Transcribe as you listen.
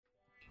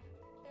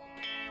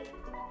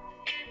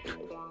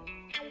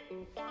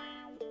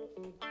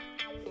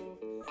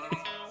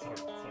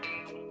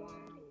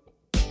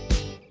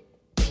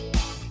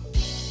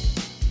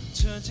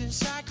turns in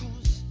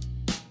cycles.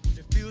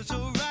 It feels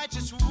so right,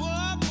 just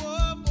whoa.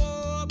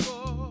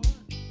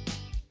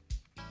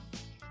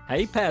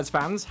 Hey Pears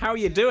fans, how are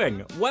you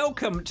doing?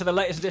 Welcome to the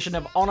latest edition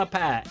of On a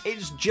Pear.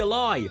 It's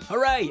July.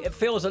 Hooray! It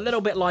feels a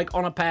little bit like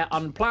On a Pear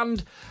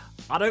Unplanned.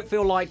 I don't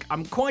feel like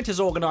I'm quite as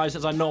organised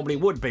as I normally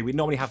would be. We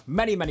normally have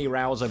many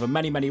rows over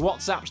many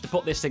WhatsApps to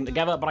put this thing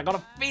together, but I got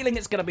a feeling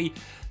it's going to be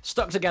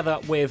stuck together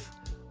with,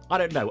 I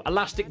don't know,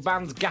 elastic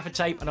bands, gaffer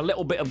tape, and a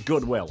little bit of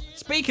goodwill.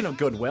 Speaking of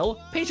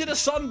goodwill, Peter de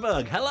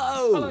Sundberg,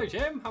 hello! Hello,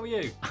 Jim. How are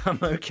you? I'm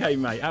okay,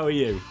 mate. How are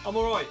you? I'm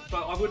all right,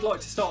 but I would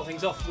like to start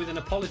things off with an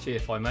apology,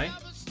 if I may.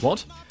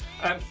 What?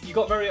 You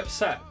got very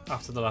upset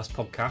after the last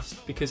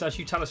podcast because, as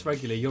you tell us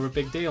regularly, you're a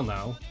big deal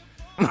now.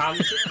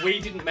 And we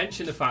didn't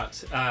mention the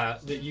fact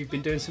that you've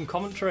been doing some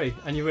commentary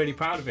and you're really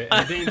proud of it.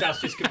 And Dean Daz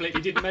just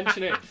completely didn't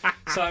mention it.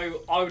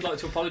 So I would like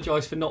to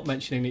apologise for not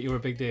mentioning that you're a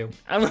big deal.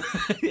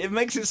 It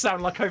makes it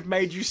sound like I've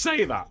made you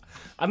say that.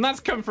 And that's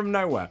come from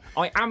nowhere.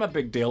 I am a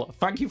big deal.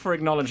 Thank you for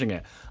acknowledging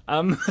it.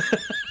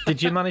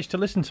 Did you manage to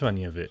listen to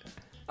any of it?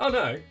 Oh,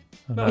 no.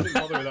 No, I didn't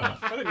bother with that.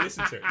 I didn't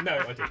listen to it.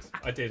 No,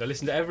 I did. I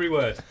listened to every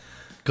word.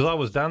 Because I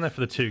was down there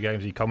for the 2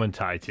 games he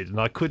commentated, and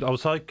I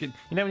was like, you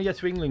know when you go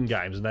to England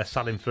games and they're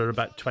selling for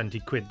about 20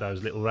 quid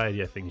those little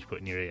radio things you put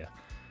in your ear,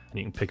 and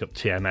you can pick up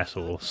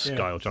TMS or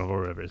Sky or Channel 4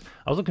 or whatever it is.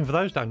 I was looking for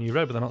those down New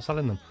Road, but they're not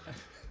selling them.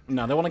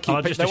 No, they want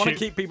to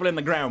keep people in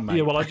the ground, mate.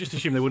 Yeah, well, I just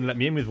assumed they wouldn't let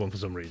me in with one for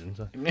some reason.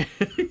 So.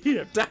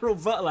 Yeah,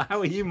 Daryl Butler, how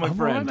are you, my I'm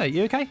friend? all right, mate.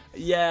 You okay?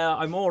 Yeah,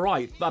 I'm all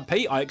right.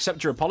 Pete, I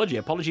accept your apology.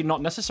 Apology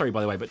not necessary,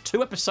 by the way, but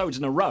 2 episodes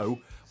in a row,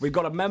 we've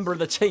got a member of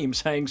the team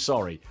saying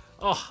sorry.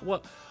 Oh,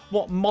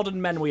 what modern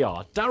men we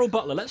are. Daryl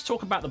Butler, let's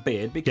talk about the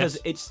beard because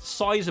it's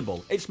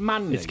sizable. It's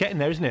manly. It's getting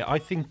there, isn't it? I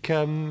think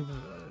a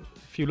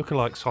few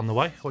lookalikes on the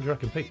way. What do you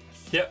reckon, Pete?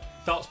 Yep.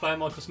 Darts player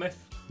Michael Smith.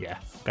 Yeah,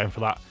 going for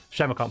that.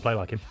 Shame I can't play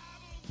like him.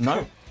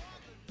 No,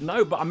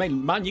 but I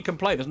mean, man, you can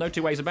play. There's no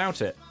 2 ways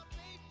about it.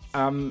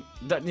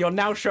 You're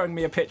now showing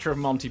me a picture of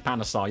Monty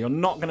Panesar. You're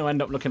not going to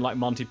end up looking like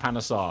Monty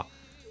Panesar.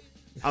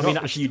 I mean,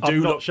 actually, you do I'm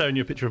look... not showing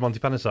you a picture of Monty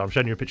Panesar. I'm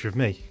showing you a picture of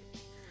me.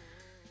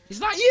 Is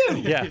that you?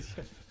 Yeah.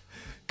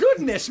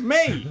 Goodness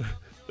me!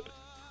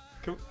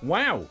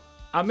 Wow.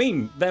 I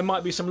mean, there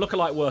might be some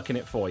lookalike work in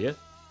it for you.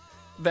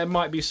 There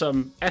might be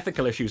some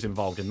ethical issues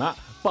involved in that,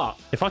 but...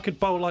 If I could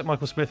bowl like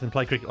Michael Smith and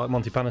play cricket like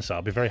Monty Panesar,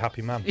 I'd be a very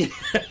happy man.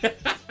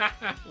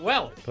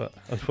 Well... But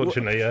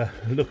unfortunately,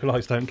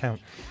 lookalikes don't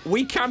count.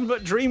 We can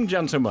but dream,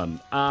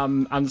 gentlemen.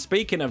 And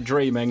speaking of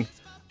dreaming,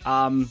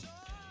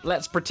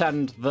 let's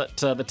pretend that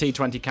the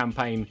T20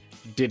 campaign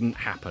didn't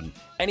happen.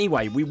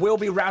 Anyway, we will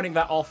be rounding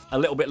that off a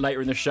little bit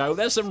later in the show.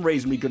 There's some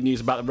reasonably good news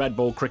about the red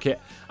ball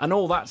cricket and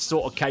all that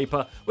sort of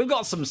caper. We've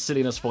got some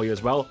silliness for you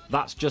as well.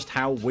 That's just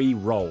how we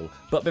roll.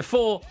 But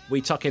before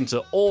we tuck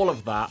into all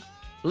of that,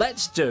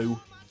 let's do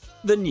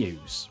the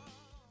news.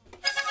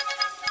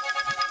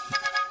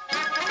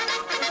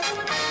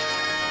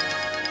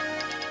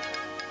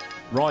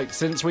 Right,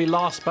 since we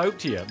last spoke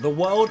to you, the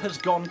world has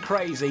gone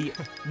crazy.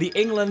 The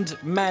England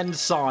men's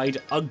side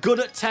are good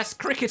at Test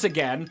cricket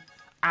again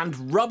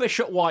and rubbish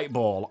at white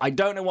ball. I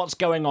don't know what's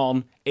going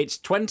on. It's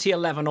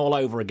 2011 all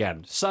over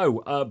again.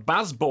 So,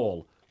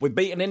 Bazball. We've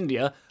beaten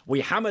India.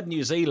 We hammered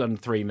New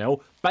Zealand 3-0.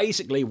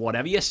 Basically,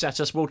 whatever you set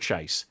us, we'll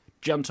chase.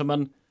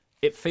 Gentlemen,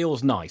 it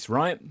feels nice,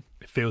 right?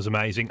 It feels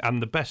amazing.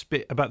 And the best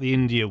bit about the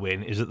India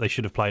win is that they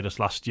should have played us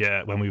last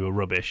year when we were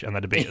rubbish and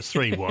they'd have beat us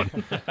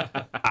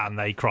 3-1. And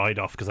they cried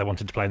off because they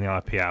wanted to play in the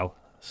IPL.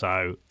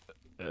 So,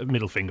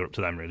 middle finger up to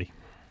them, really.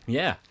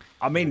 Yeah.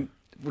 I mean,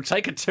 we'll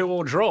take a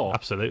 2-2 draw.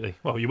 Absolutely.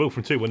 Well, you will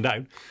from 2-1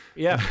 down.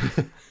 Yeah.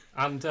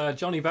 And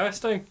Johnny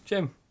Bairstow,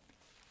 Jim.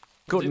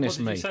 Goodness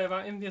me. What did me. you say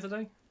about him the other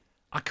day?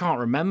 I can't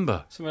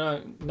remember. Something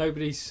like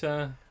nobody's...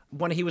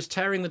 When he was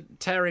tearing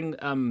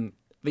the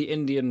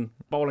Indian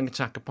bowling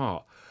attack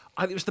apart,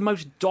 I think it was the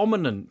most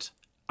dominant.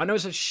 I know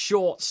it's a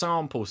short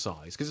sample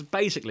size because it's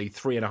basically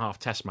 3.5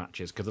 test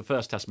matches because the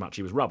first test match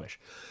he was rubbish.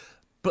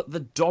 But the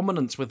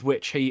dominance with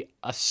which he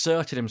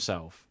asserted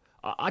himself,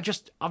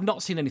 I've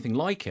not seen anything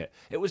like it.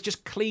 It was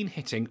just clean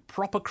hitting,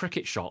 proper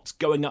cricket shots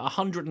going at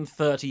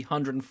 130,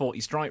 140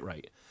 strike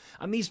rate.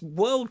 And these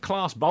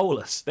world-class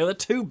bowlers, they're the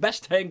 2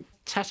 best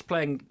test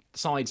playing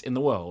sides in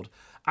the world,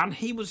 and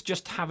he was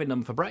just having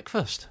them for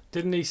breakfast.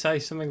 Didn't he say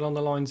something along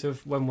the lines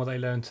of when will they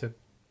learn to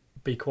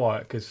be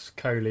quiet because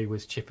Kohli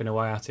was chipping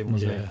away at him,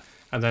 wasn't he?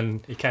 And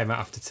then he came out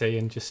after tea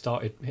and just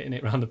started hitting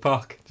it around the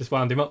park, just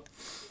wound him up.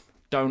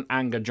 Don't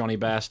anger Johnny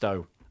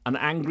Bairstow. An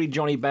angry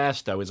Johnny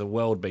Bairstow is a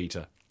world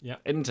beater,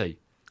 isn't he?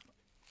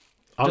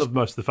 I love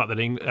most of the fact that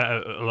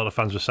a lot of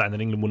fans were saying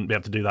that England wouldn't be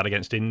able to do that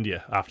against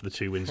India after the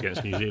 2 wins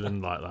against New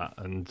Zealand like that,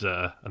 and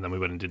then we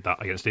went and did that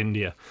against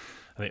India,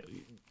 and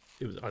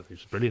it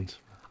was brilliant.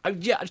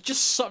 Yeah, it's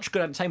just such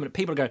good entertainment.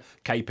 People are going,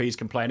 KP's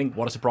complaining,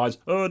 what a surprise.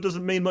 Oh, it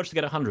doesn't mean much to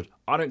get 100.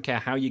 I don't care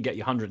how you get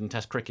your 100 in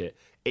Test cricket.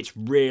 It's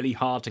really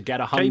hard to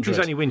get 100. KP's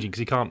only whinging because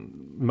he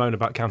can't moan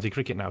about county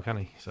cricket now, can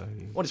he? So,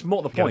 well, it's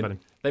more the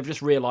point. They've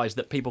just realised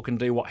that people can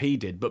do what he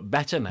did, but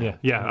better now.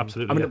 Yeah,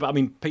 absolutely. I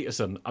mean,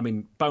 Peterson,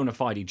 bona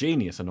fide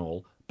genius and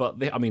all, but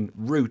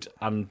Root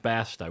and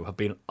Bairstow have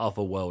been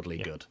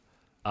otherworldly good.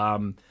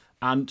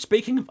 And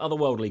speaking of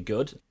otherworldly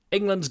good,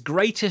 England's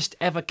greatest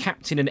ever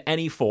captain in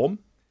any form,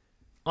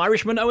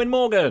 Irishman Owen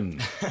Morgan.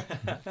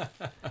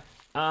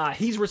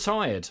 He's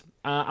retired,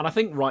 and I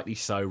think rightly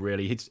so,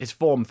 really. His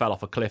form fell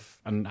off a cliff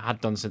and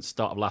had done since the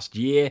start of last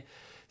year,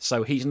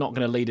 so he's not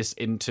going to lead us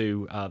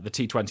into the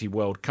T20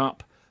 World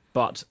Cup.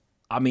 But,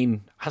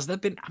 has there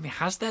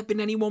been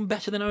anyone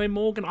better than Owen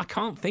Morgan? I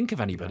can't think of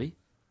anybody.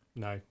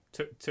 No.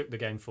 Took the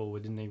game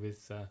forward, didn't he,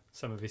 with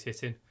some of his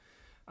hitting.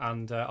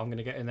 And I'm going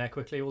to get in there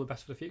quickly. All the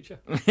best for the future.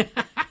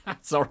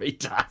 Sorry,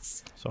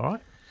 Daz. It's all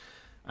right.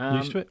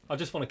 Used to it. I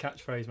just want a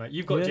catchphrase, mate.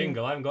 You've got a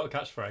jingle. I haven't got a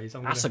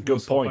catchphrase. That's a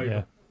good point.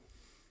 Yeah.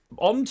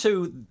 On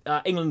to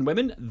England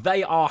women.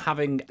 They are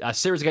having a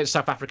series against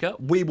South Africa.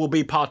 We will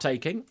be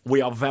partaking.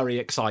 We are very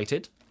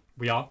excited.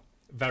 We are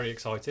very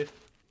excited.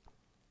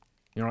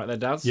 You all right there,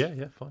 Daz?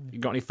 Yeah, fine. You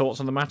got any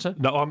thoughts on the matter?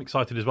 No, I'm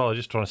excited as well. I was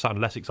just trying to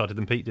sound less excited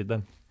than Pete did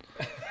then.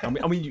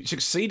 You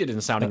succeeded in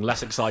sounding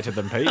less excited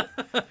than Pete.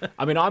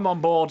 I'm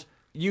on board.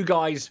 You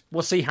guys,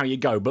 we'll see how you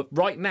go. But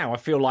right now, I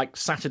feel like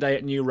Saturday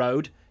at New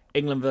Road,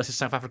 England versus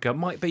South Africa,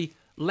 might be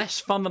less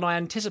fun than I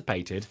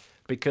anticipated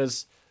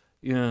because,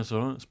 it's all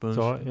right, I suppose.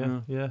 It's all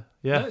right, yeah.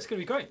 No, it's going to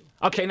be great.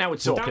 Okay, now we're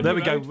talking. There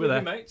we go. We're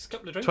there. Mates,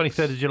 couple of drinks.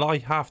 23rd of July,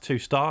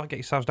 2:30 start. Get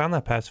yourselves down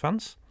there, Pears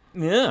fans.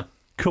 Yeah.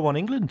 Come on,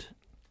 England.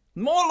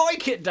 More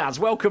like it,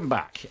 Daz. Welcome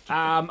back.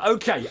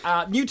 Okay,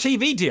 new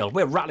TV deal.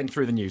 We're rattling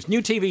through the news.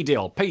 New TV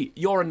deal. Pete,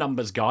 you're a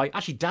numbers guy.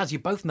 Actually, Daz,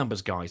 you're both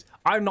numbers guys.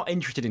 I'm not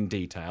interested in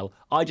detail.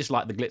 I just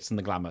like the glitz and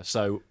the glamour.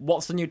 So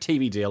what's the new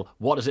TV deal?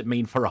 What does it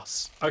mean for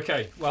us?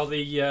 Okay, well,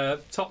 the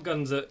Top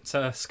Guns at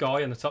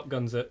Sky and the Top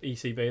Guns at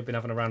ECB have been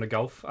having a round of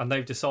golf, and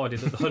they've decided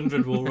that the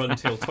 100 will run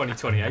till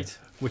 2028,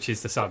 which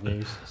is the sad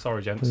news.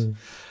 Sorry, gents.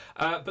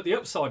 But the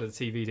upside of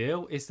the TV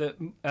deal is that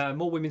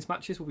more women's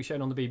matches will be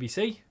shown on the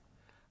BBC.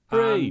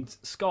 Great. And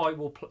Sky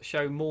will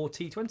show more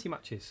T20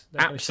 matches.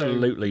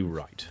 Absolutely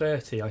right.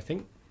 30, I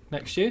think,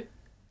 next year.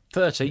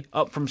 30,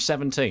 up from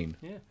 17.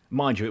 Yeah.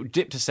 Mind you, it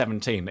dipped to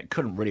 17. It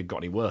couldn't really have got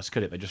any worse,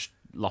 could it? They just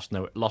lost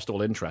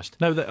all interest.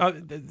 No,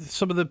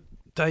 some of the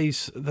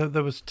days,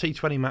 there was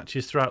T20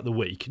 matches throughout the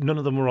week. None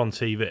of them were on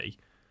TV.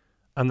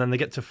 And then they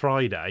get to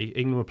Friday,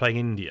 England were playing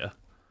India.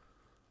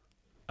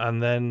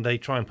 And then they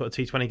try and put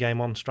a T20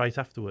 game on straight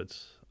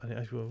afterwards.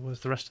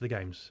 Where's the rest of the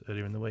games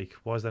earlier in the week?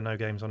 Why is there no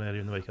games on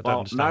earlier in the week? I don't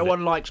understand. No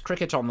one likes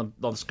cricket on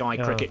the Sky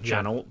Cricket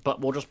channel,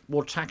 but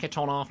we'll tack it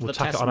on after the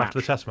Test match.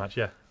 After the Test match,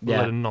 yeah. A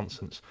load of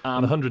nonsense.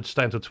 And the 100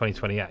 stay until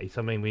 2028.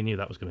 We knew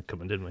that was going to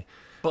come in, didn't we?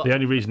 But the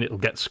only reason it'll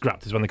get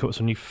scrapped is when they come up with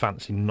some new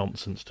fancy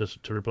nonsense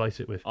to replace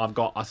it with. I've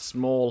got a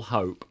small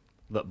hope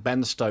that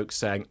Ben Stokes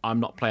saying, I'm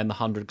not playing the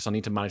 100 because I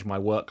need to manage my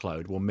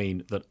workload, will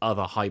mean that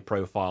other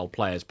high-profile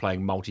players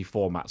playing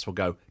multi-formats will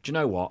go, do you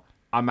know what?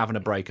 I'm having a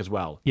break as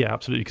well. Yeah,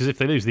 absolutely. Because if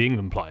they lose the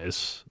England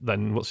players,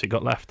 then what's he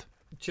got left?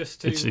 Just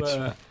to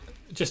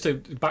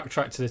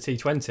backtrack to the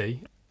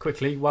T20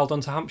 quickly. Well done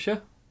to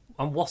Hampshire,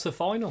 and what a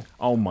final!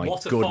 Oh my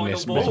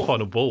goodness me! What a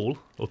final ball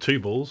or two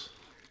balls?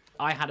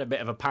 I had a bit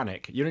of a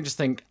panic. You don't just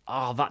think,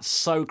 that's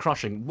so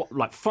crushing.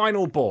 Like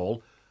final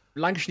ball,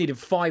 Lancashire needed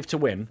 5 to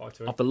win.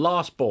 Off the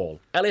last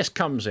ball, Ellis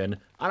comes in,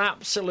 an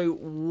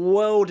absolute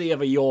worldie of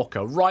a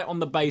Yorker, right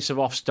on the base of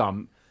off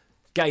stump.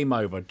 Game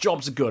over.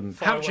 Job's are good.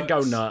 Hampshire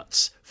go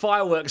nuts.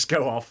 Fireworks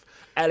go off.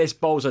 Ellis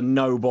bowls a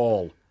no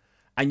ball.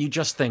 And you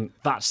just think,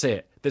 that's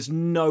it. There's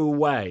no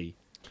way.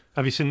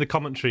 Have you seen the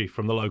commentary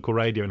from the local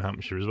radio in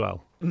Hampshire as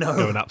well? No.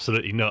 Going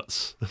absolutely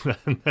nuts.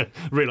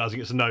 Realising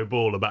it's a no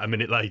ball about a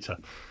minute later.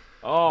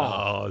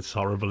 Oh, it's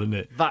horrible, isn't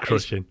it? That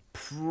Crushing.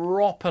 Is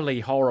properly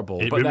horrible.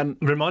 It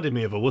reminded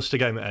me of a Worcester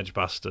game at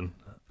Edgbaston.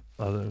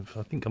 I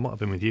think I might have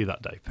been with you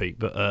that day, Pete.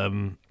 But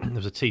there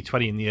was a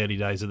T20 in the early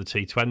days of the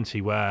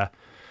T20 where...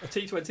 A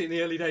T20 in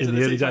the early days of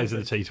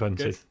the T20.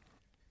 Good.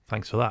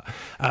 Thanks for that.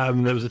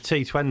 There was a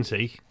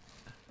T20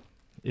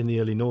 in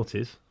the early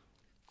noughties.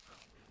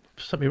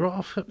 Set me right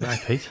off.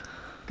 Right, Pete.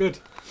 Good.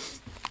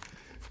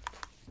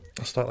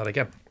 I'll start that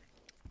again.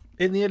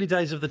 In the early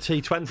days of the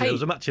T20, there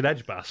was a match in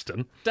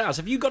Edgbaston. Daz,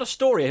 have you got a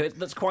story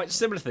that's quite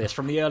similar to this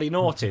from the early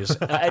noughties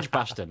at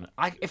Edgbaston?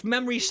 If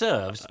memory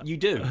serves, you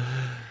do.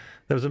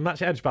 There was a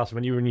match at Edgbaston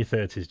when you were in your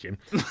 30s, Jim.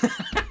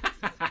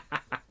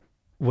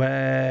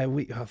 Where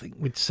I think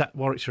we'd set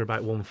Warwickshire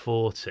about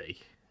 140,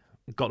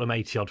 got them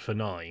 80 odd for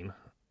 9,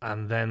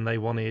 and then they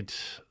wanted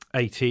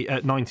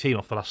 19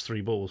 off the last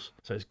 3 balls.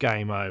 So it's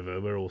game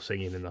over. We're all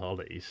singing in the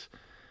Hollies.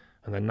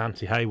 And then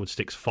Nancy Haywood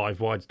sticks 5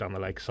 wides down the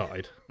leg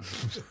side.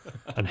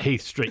 And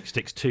Heath Streak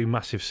sticks 2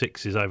 massive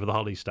 6s over the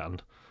Holly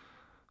stand.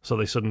 So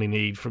they suddenly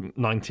need, from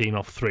 19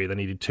 off 3, they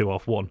needed 2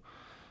 off 1.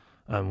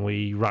 And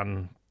we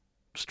ran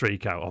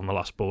Streak out on the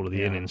last ball of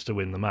the innings to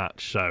win the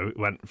match. So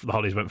the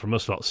Hollies went from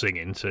us lot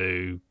singing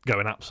to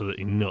going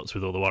absolutely nuts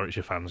with all the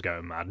Warwickshire fans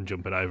going mad and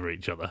jumping over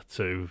each other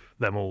to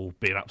them all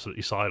being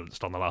absolutely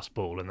silenced on the last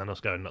ball and then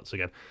us going nuts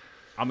again.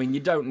 You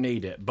don't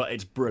need it, but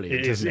it's brilliant.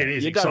 It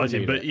is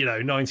exciting, but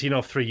 19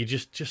 off 3, you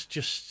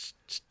just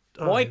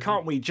Why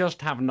can't we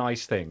just have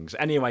nice things?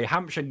 Anyway,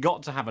 Hampshire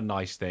got to have a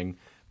nice thing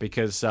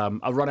because a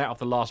run out off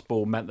the last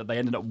ball meant that they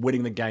ended up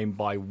winning the game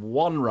by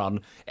 1 run.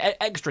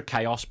 Extra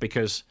chaos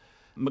because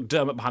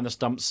McDermott behind the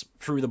stumps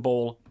threw the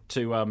ball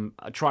to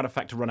try to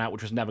effect a run out,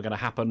 which was never going to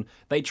happen.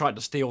 They tried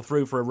to steal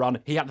through for a run.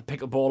 He had to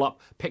pick the ball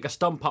up, pick a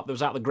stump up that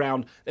was out of the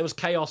ground. There was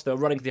chaos. They were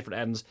running to different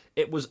ends.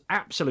 It was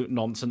absolute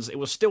nonsense. It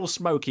was still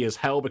smoky as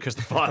hell because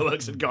the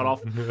fireworks had gone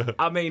off.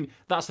 I mean,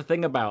 that's the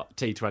thing about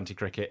T20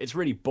 cricket. It's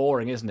really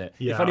boring, isn't it?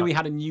 Yeah. If only we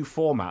had a new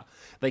format.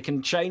 They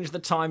can change the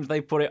times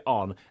they put it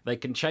on. They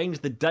can change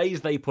the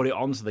days they put it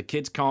on so the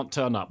kids can't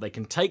turn up. They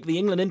can take the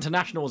England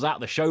internationals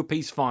out the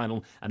showpiece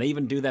final and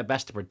even do their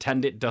best to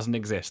pretend it doesn't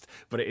exist.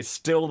 But it is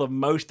still the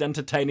most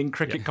entertaining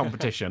cricket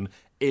competition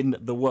in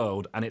the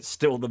world, and it's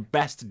still the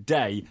best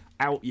day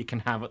out you can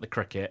have at the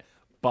cricket,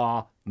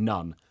 bar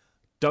none.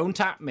 Don't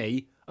at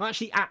me.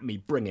 Actually, at me,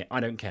 bring it. I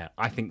don't care.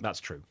 I think that's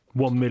true.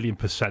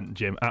 1,000,000%,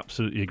 Jim.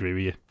 Absolutely agree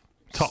with you.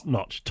 Top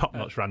notch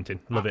ranting.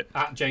 Love it.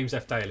 At James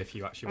F. Dale, if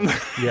you actually want.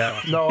 Yeah.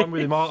 No, I'm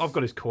with him. I've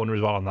got his corner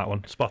as well on that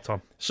one. Spot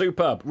on.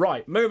 Superb.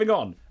 Right, moving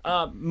on.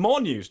 More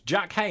news.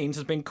 Jack Haynes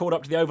has been called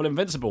up to the Oval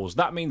Invincibles.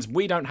 That means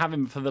we don't have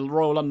him for the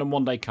Royal London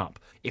One Day Cup.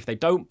 If they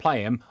don't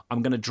play him,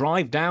 I'm going to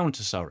drive down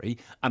to Surrey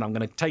and I'm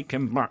going to take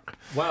him back.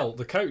 Well,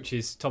 the coach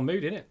is Tom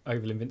Moody, isn't it?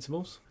 Oval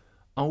Invincibles.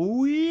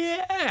 Oh,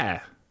 yeah.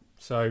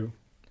 So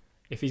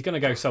if he's going to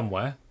go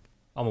somewhere,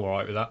 I'm all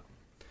right with that.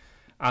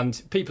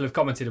 And people have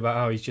commented about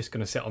how he's just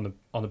going to sit on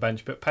the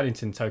bench, but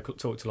Pennington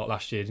talked a lot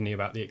last year, didn't he,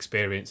 about the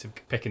experience of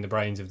picking the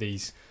brains of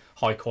these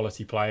high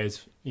quality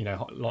players, you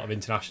know, a lot of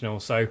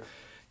internationals. So,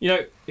 you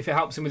know, if it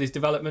helps him with his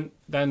development,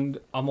 then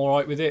I'm all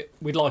right with it.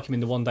 We'd like him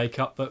in the One Day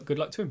Cup, but good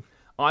luck to him.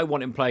 I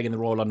want him playing in the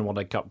Royal London One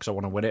Day Cup because I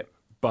want to win it.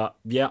 But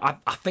yeah,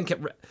 I think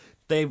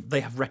they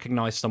have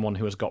recognised someone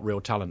who has got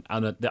real talent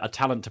and a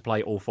talent to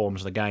play all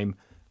forms of the game.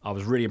 I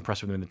was really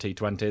impressed with him in the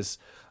T20s.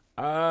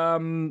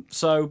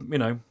 So, you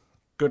know,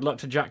 good luck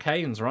to Jack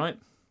Haynes, right?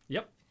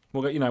 Yep.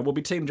 We'll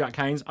be Team Jack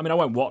Haynes. I mean, I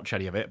won't watch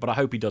any of it, but I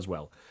hope he does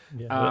well.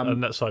 Yeah,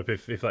 and let's hope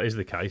if that is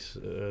the case,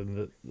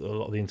 that a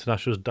lot of the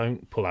internationals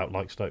don't pull out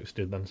like Stokes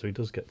did then, so he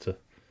does get to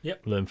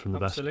learn from the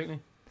best. Absolutely.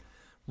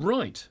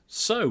 Right.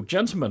 So,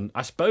 gentlemen,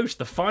 I suppose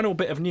the final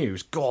bit of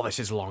news. God, this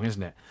is long,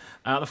 isn't it?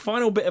 The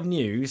final bit of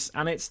news,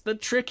 and it's the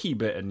tricky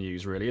bit of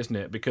news, really, isn't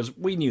it? Because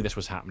we knew this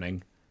was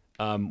happening.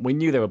 We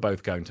knew they were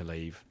both going to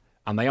leave,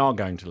 and they are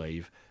going to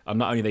leave. And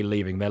not only are they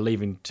leaving, they're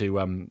leaving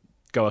to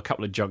go a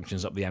couple of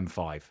junctions up the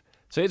M5.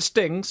 So it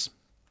stings,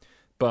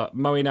 but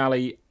Mo and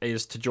Ali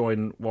is to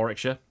join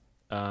Warwickshire,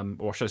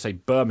 or should I say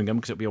Birmingham,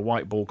 because it'll be a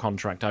white ball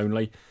contract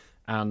only.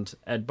 And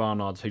Ed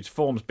Barnard, whose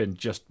form's been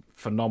just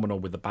phenomenal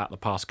with the bat the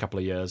past couple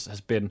of years,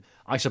 has been,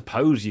 I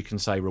suppose you can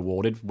say,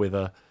 rewarded with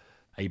a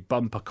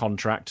bumper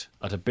contract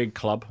at a big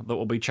club that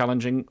will be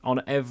challenging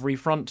on every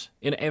front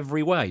in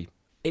every way.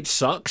 It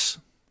sucks.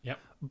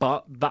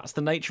 But that's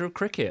the nature of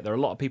cricket. There are a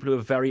lot of people who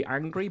are very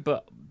angry,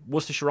 but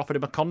Worcestershire offered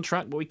him a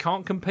contract, but we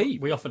can't compete.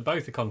 We offered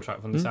both a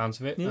contract from the sounds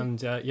of it,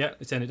 and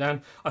it's turned it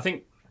down. I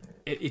think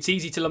it's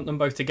easy to lump them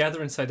both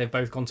together and say they've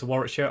both gone to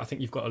Warwickshire. I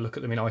think you've got to look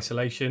at them in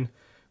isolation.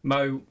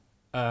 Mo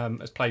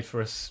has played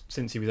for us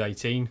since he was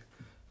 18,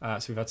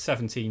 so we've had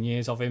 17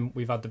 years of him.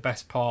 We've had the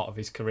best part of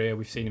his career.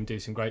 We've seen him do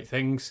some great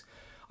things.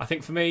 I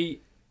think for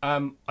me,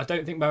 I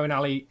don't think Mo and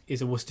Ali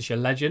is a Worcestershire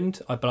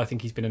legend, but I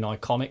think he's been an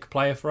iconic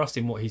player for us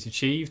in what he's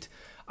achieved.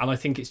 And I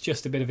think it's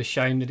just a bit of a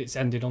shame that it's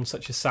ended on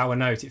such a sour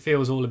note. It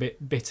feels all a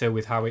bit bitter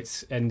with how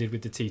it's ended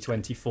with the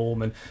T20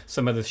 form and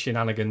some of the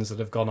shenanigans that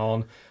have gone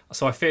on.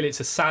 So I feel it's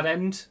a sad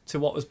end to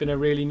what has been a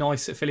really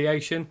nice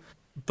affiliation.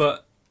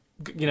 But,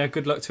 you know,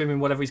 good luck to him in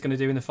whatever he's going to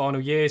do in the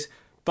final years.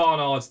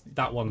 Barnard,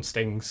 that one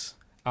stings,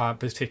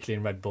 particularly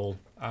in red ball,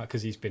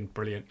 because he's been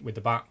brilliant with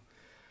the bat.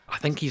 I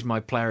think he's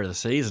my player of the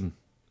season.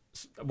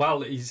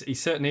 Well,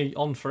 he's certainly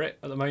on for it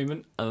at the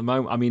moment. I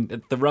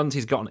mean, the runs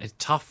he's gotten, it's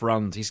tough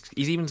runs. He's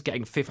even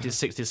getting 50s,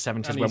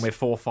 60s, 70s when we're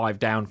 4-5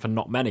 down for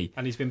not many.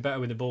 And he's been better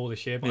with the ball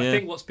this year. But I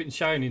think what's been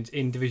shown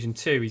in Division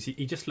 2 is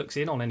he just looks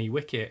in on any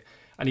wicket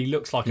and he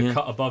looks like a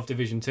cut above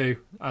Division 2.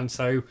 And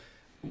so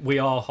we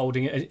are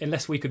holding it,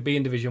 unless we could be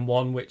in Division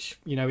 1, which,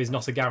 you know, is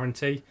not a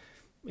guarantee.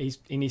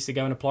 He needs to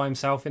go and apply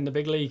himself in the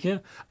big league. Yeah,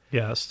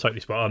 that's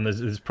totally spot on.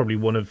 There's probably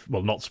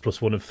Notts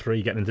plus one of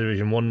 3 getting into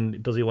Division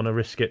 1. Does he want to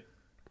risk it?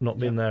 Not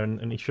being there,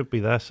 and he should be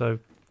there. So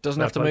doesn't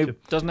have to move.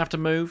 Doesn't have to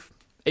move.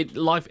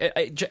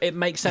 It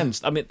makes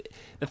sense. I mean,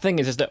 the thing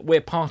is that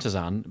we're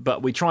partisan,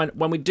 but we try and,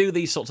 when we do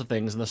these sorts of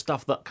things and the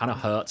stuff that kind of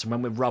hurts, and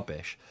when we're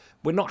rubbish,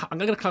 we're not. I'm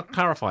going to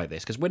clarify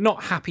this because we're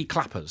not happy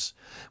clappers.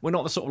 We're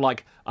not the sort of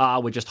like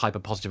we're just hyper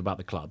positive about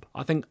the club.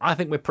 I think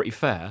we're pretty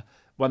fair.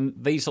 When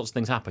these sorts of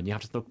things happen, you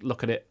have to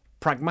look at it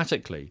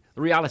pragmatically.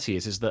 The reality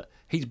is that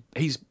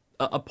he's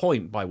at a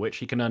point by which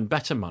he can earn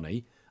better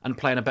money and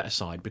play in a better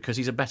side because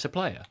he's a better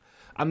player.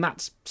 And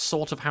that's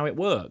sort of how it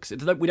works.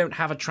 We don't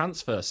have a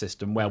transfer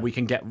system where we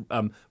can get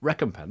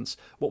recompense.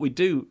 What we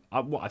do,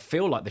 what I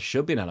feel like there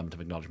should be an element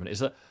of acknowledgement, is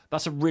that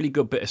that's a really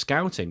good bit of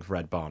scouting for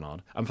Ed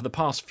Barnard. And for the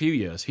past few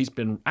years, he's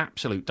been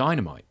absolute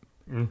dynamite.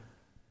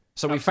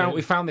 So we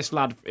found this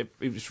lad. It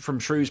was from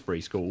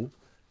Shrewsbury School.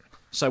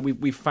 So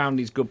we found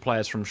these good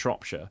players from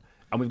Shropshire.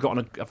 and we've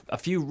gotten a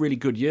few really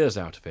good years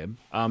out of him.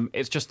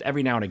 It's just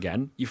every now and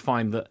again you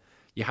find that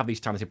you have these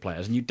talented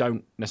players and you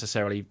don't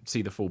necessarily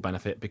see the full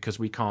benefit because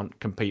we can't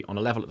compete on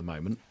a level at the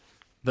moment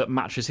that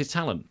matches his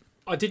talent.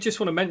 I did just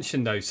want to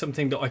mention, though,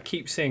 something that I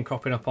keep seeing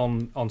cropping up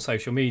on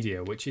social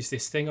media, which is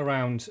this thing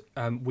around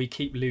we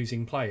keep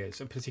losing players,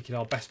 and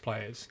particularly our best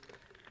players.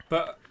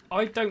 But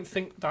I don't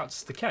think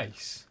that's the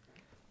case.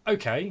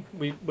 OK,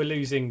 we're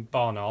losing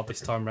Barnard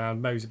this time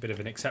round. Mo's a bit of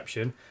an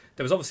exception.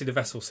 There was obviously the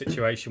Vessel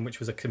situation, which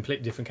was a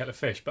completely different kettle of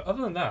fish. But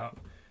other than that,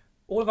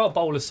 all of our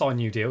bowlers signed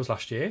new deals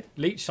last year.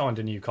 Leach signed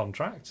a new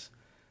contract.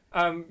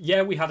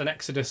 We had an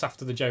exodus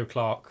after the Joe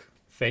Clark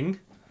thing.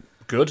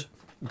 Good.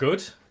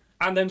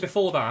 And then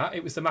before that,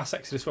 it was the mass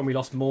exodus when we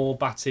lost Moore,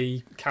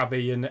 Batty,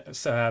 Cabby and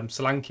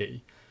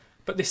Solanke.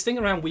 But this thing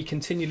around we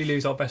continually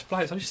lose our best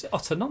players, I just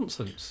utter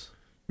nonsense.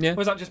 Yeah.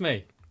 Or is that just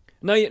me?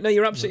 No,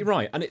 you're absolutely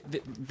right. And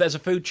there's a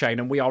food chain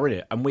and we are in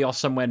it and we are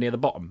somewhere near the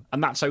bottom.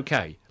 And that's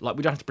okay. Like,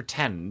 we don't have to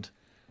pretend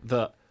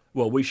that,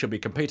 well, we should be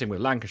competing with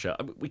Lancashire.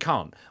 We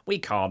can't.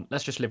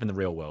 Let's just live in the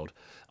real world.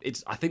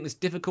 I think it's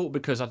difficult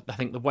because I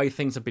think the way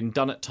things have been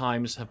done at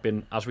times have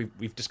been, as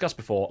we've discussed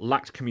before,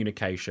 lacked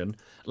communication,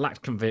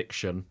 lacked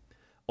conviction,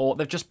 or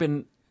they've just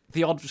been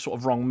the odd sort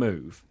of wrong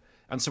move.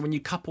 And so when you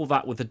couple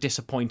that with a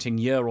disappointing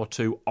year or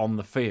two on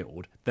the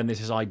field, then there's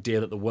this idea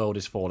that the world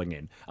is falling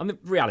in. And the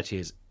reality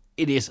is,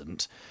 it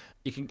isn't.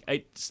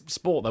 It's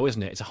sport, though,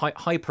 isn't it? It's a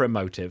hyper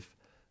emotive.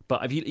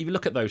 But if you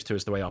look at those two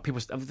as the way they are,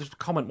 there's a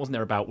comment, wasn't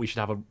there, about we should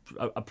have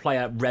a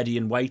player ready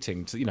and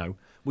waiting. To,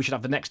 we should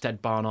have the next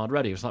Ed Barnard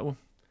ready. It's like, well,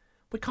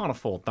 we can't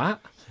afford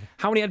that.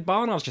 How many Ed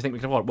Barnards do you think we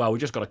can afford? Well,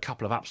 we've just got a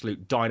couple of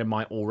absolute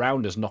dynamite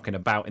all-rounders knocking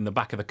about in the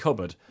back of the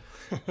cupboard.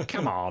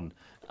 Come on.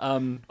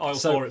 Aisle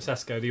 4 at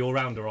Cesco, the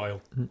all-rounder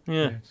aisle.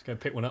 Yeah. Just go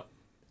pick one up.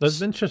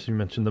 That's interesting you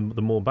mentioned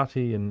the more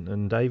Batty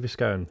and Davis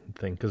going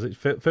thing, because it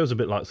feels a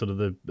bit like sort of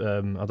the...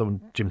 I don't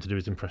want Jim to do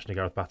his impression of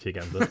Gareth Batty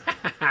again, but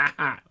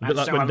a bit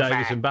like when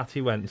Davis and Batty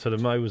went, sort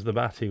of Mo was the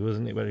Batty,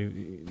 wasn't it? Where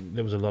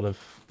there was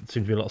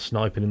seemed to be a lot of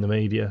sniping in the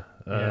media,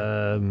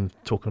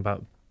 talking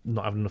about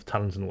not having enough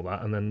talent and all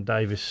that, and then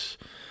Davis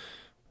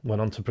went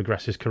on to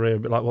progress his career a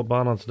bit like what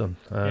Barnard's done.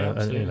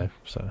 And,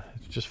 so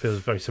it just feels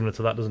very similar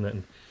to that, doesn't it?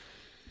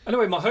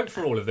 Anyway, my hope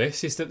for all of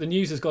this is that the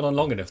news has gone on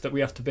long enough that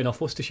we have to bin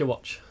off Worcestershire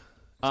Watch.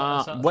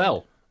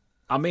 Well,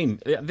 I mean,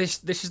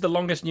 this is the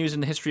longest news in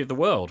the history of the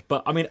world,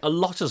 but I mean, a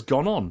lot has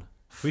gone on.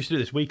 We used to do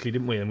this weekly,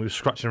 didn't we? And we were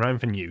scratching around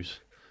for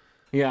news.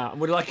 Yeah,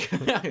 we're like,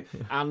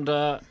 and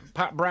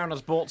Pat Brown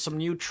has bought some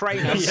new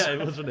trainers.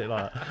 Yeah, wasn't it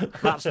like that?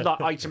 That's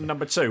like item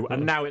number 2,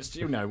 and now it's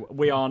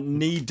we are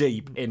knee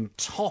deep in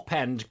top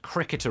end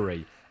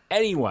cricketery.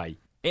 Anyway,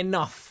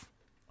 enough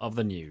of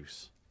the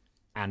news,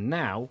 and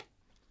now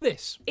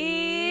this.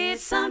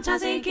 It's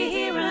sometimes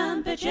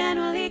incoherent, but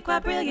generally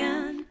quite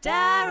brilliant.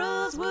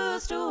 Daryl's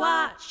Worcester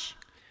Watch.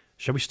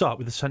 Shall we start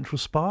with the Central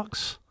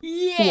Sparks?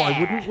 Yeah. Why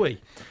wouldn't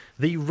we?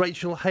 The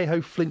Rachel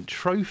Hayhoe Flint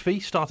Trophy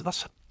started.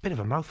 That's a bit of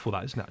a mouthful,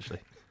 that, isn't it, actually?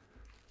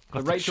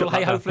 The Rachel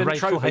Hayhoe Flint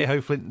Trophy. Rachel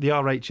Hayhoe Flint, the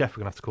RHF, we're going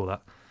to have to call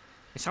that.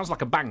 It sounds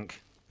like a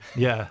bank.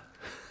 Yeah.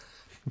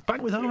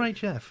 Back with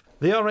RHF.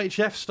 The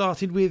RHF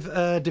started with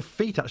a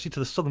defeat, actually, to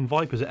the Southern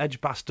Vipers at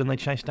Edgbaston. They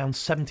chased down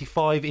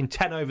 75 in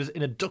 10 overs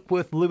in a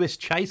Duckworth-Lewis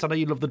chase. I know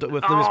you love the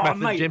Duckworth-Lewis method,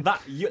 mate, Jim.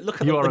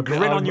 Look at the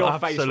grin on your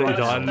face. Absolutely,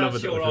 I love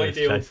That's a your Duckworth-Lewis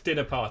ideal chase.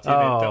 dinner party,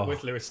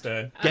 Duckworth-Lewis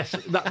Stern. Guess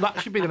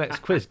that should be the next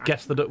quiz.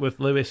 Guess the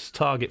Duckworth-Lewis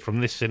target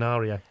from this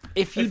scenario.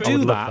 If you I do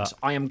would love that, that.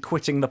 I am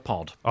quitting the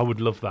pod. I would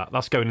love that.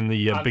 That's going in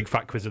the Big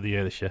Fat Quiz of the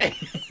year this year.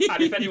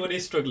 And if anyone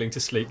is struggling to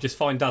sleep, just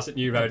find Daz at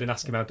New Road and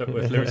ask him how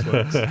Duckworth-Lewis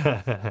works.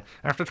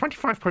 After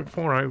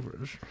 25.4 overs.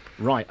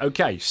 Right,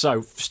 okay,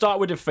 so start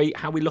with defeat.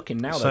 How are we looking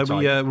now, though, So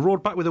we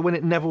roared back with a win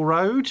at Neville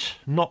Road.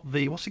 Not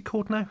the... What's it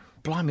called now?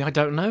 Blimey, I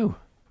don't know.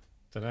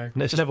 Don't know.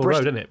 No, it's Just Neville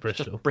Bristol. Road, isn't it?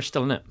 Bristol. Just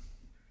Bristol, isn't it?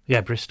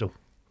 Yeah, Bristol.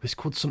 It's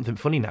called something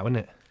funny now, isn't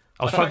it?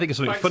 I was trying to think of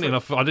something thanks funny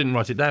for- and I didn't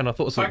write it down. I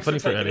thought of something Thanks funny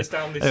for for it taking earlier. us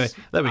down this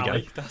Anyway, there we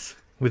alley. go.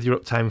 With your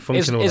uptown funk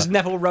Is and all that.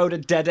 Neville Road a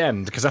dead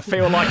end? Because I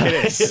feel like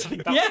it is.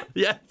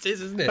 Yeah, it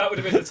is, isn't it? That would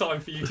have been the time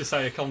for you to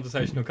say a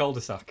conversational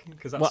cul-de-sac.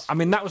 Because that's... Well, I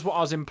mean, that was what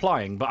I was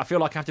implying, but I feel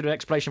like I have to do an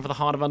explanation for the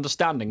hard of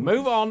understanding.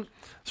 Move on.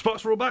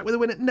 Sparks roll back with a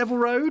win at Neville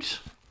Road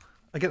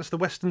against the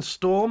Western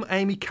Storm.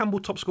 Amy Campbell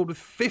top scored with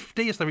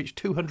 50 as they reached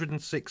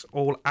 206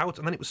 all out.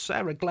 And then it was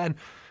Sarah Glenn,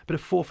 bit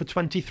of 4 for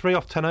 23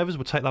 off 10 overs.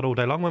 We'll take that all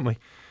day long, won't we?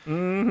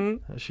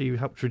 Mm-hmm. She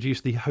helped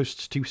reduce the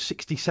hosts to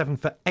 67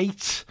 for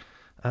 8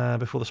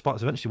 before the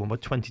Sparks eventually won by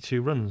 22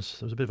 runs.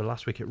 There was a bit of a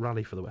last wicket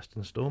rally for the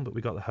Western Storm, but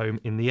we got the home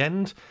in the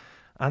end.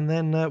 And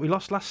then we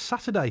lost last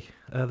Saturday,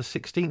 the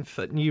 16th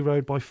at New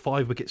Road by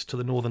 5 wickets to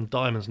the Northern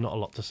Diamonds. Not a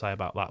lot to say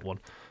about that one.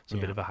 It's a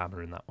bit of a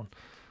hammer in that one.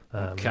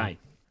 Okay.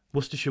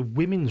 Worcestershire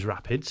Women's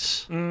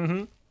Rapids.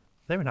 Mm-hmm.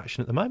 They're in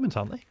action at the moment,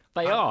 aren't they?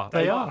 They are.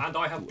 They are. And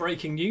I have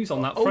breaking news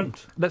on that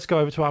front. Let's go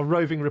over to our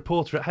roving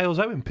reporter at Hales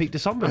Owen, Pete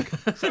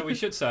DeSomberg. So we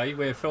should say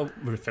we're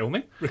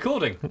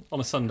recording on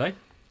a Sunday.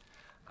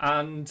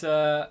 And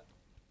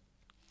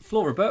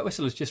Flora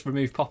Birtwistle has just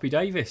removed Poppy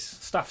Davis.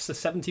 Staffs are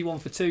 71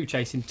 for 2,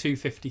 chasing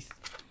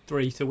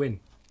 253 to win.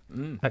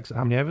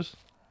 How many overs?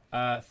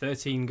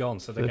 13 gone,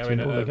 so they're 13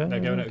 going all at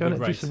a good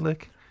race. decent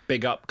lick.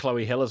 Big up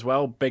Chloe Hill as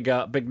well. Big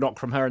knock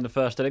from her in the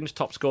first innings.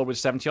 Top score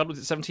was 70 odd. Was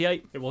it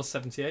 78? It was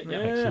 78, yeah.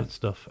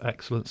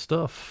 Excellent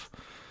stuff.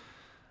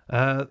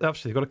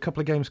 Obviously, they've got a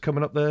couple of games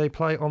coming up. They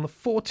play on the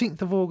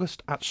 14th of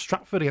August at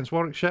Stratford against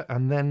Warwickshire,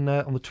 and then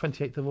on the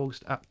 28th of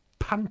August at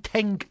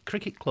Panteng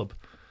Cricket Club,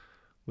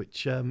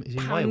 which is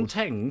in Wales.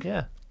 Panteng?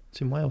 Yeah, it's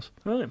in Wales.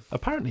 Right.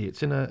 Apparently,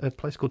 it's in a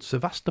place called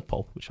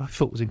Sevastopol, which I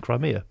thought was in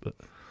Crimea. But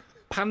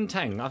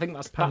Panteng. I think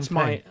that's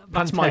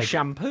Panteng. my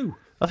shampoo.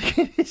 I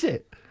think is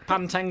it.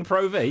 Panteng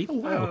Pro V. Oh,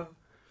 wow.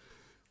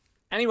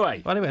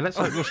 Anyway, Let's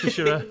hope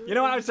Worcestershire. you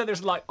know what I said?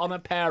 There's like on a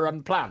pair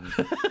unplanned.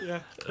 Yeah.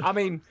 I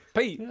mean,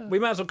 Pete, we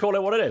may as well call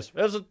it what it is.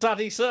 It's a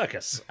daddy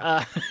circus.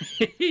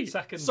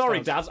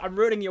 Sorry, Daz, I'm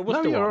ruining your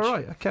Worcester No, you're Watch. all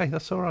right. Okay,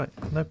 that's all right.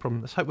 No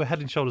problem. Let's hope we're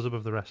head and shoulders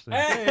above the rest.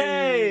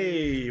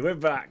 Hey, we're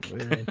back.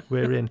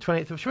 We're in.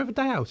 28th. Should we have a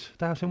day out?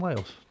 Day out in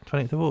Wales.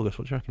 28th of August.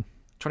 What do you reckon?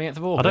 28th of I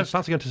don't August.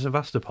 fancy going to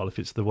Sevastopol if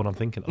it's the one I'm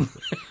thinking of.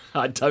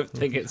 I don't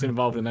think it's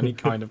involved in any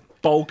kind of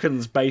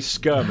Balkans-based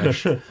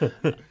skirmish.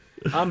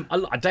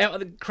 A day out of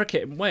the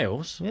cricket in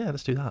Wales. Yeah,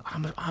 let's do that.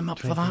 I'm up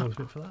for 28th of that. August,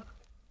 good for that.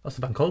 That's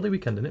the bank holiday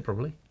weekend, isn't it?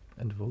 Probably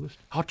end of August.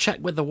 I'll check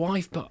with the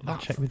wife, but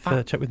that's Check with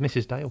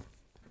Mrs. Dale.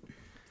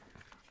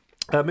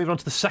 Moving on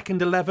to the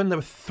second 11. There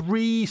were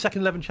 3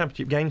 second 11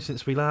 championship games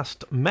since we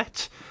last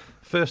met.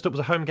 First up was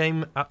a home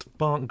game at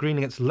Barnt Green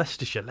against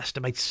Leicestershire. Leicester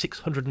made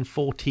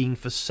 614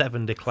 for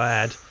 7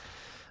 declared.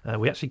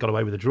 We actually got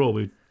away with a draw.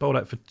 We bowled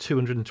out for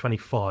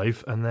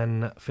 225 and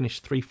then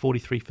finished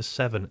 343 for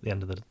 7 at the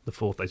end of the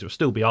fourth day. So it was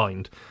still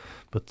behind,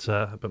 but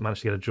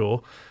managed to get a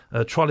draw.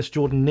 Trialist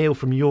Jordan Nile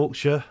from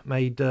Yorkshire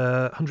made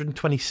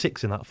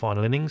 126 in that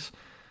final innings.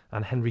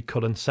 And Henry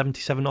Cullen,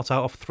 77 not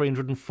out off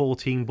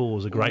 314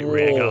 balls. A great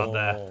rear guard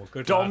there.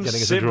 Good Dom lad.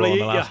 Getting us a draw Sibley, on eat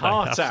the your last day.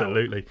 heart out.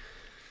 Absolutely.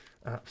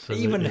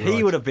 Even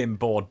he would have been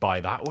bored by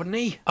that, wouldn't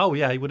he? Oh,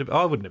 yeah, he would have.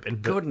 I wouldn't have been.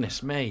 But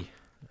Goodness me.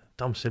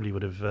 Dom Sibley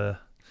would have.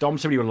 Dom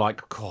Sibley were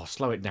like, God,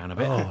 slow it down a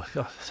bit. Oh,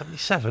 God,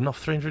 77 off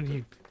 300.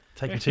 You're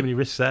taking too many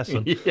risks there,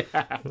 son.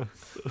 Yeah.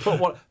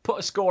 Put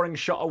a scoring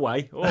shot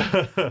away.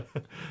 Oh.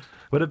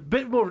 But a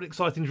bit more of an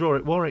exciting draw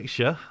at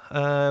Warwickshire.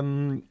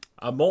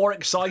 A more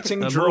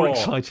exciting draw. More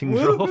exciting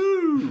draw.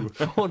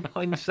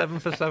 497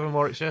 for 7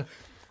 Warwickshire.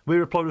 We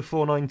replied with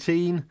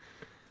 419.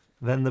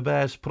 Then the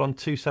Bears put on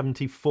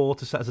 274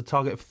 to set as a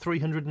target of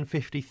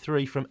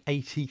 353 from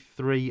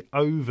 83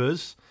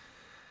 overs.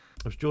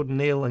 It was Jordan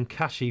Nile and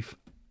Kashif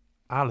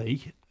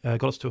Ali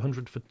got us to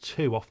 100 for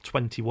 2 off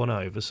 21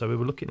 overs. So we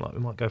were looking like we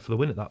might go for the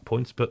win at that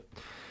point, but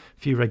a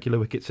few regular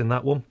wickets in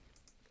that one.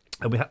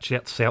 And we actually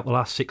had to see out the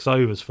last 6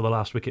 overs for the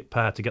last wicket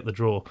pair to get the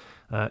draw.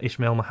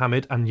 Ismail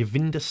Mohammed and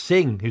Yavinder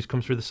Singh, who's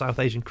come through the South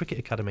Asian Cricket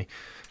Academy,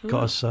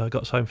 got us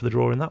home for the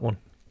draw in that one.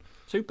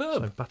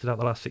 Superb. So batted out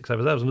the last 6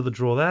 overs. There was another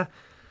draw there.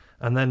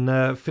 And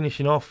then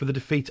finishing off with a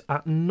defeat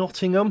at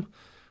Nottingham.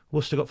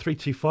 Worcester got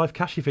 325.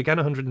 Kashif again,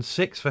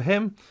 106 for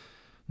him.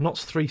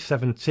 Notts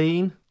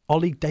 317.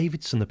 Ollie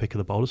Davidson, the pick of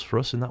the bowlers for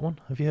us in that one.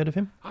 Have you heard of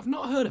him? I've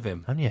not heard of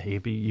him. And yeah,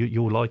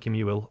 you'll like him,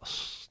 you will.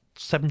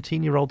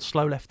 17-year-old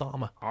slow left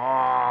armour.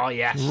 Oh,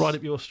 yes. Right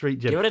up your street,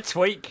 Jim. Give it a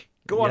tweak.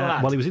 Go on,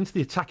 lad. Well, he was into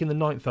the attack in the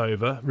 9th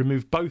over,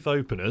 removed both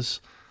openers,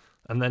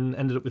 and then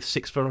ended up with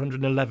 6 for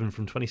 111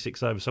 from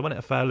 26 overs. So went at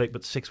a fair lick,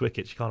 but 6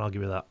 wickets. You can't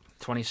argue with that.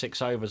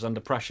 26 overs under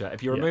pressure.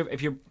 If you remove,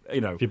 if you're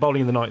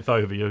bowling in the 9th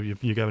over,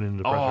 you're going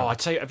under pressure. Oh, I'd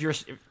say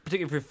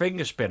particularly if you're a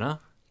finger spinner,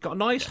 got a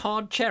nice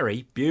hard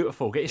cherry,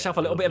 beautiful. Get yourself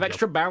a little bit of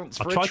extra bounce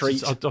for a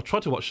treat. I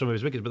tried to watch some of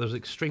his wickets, but there was an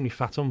extremely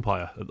fat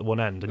umpire at the one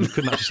end, and you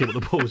couldn't actually see what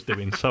the ball was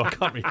doing. So I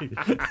can't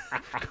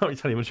really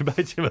tell you much about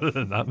him other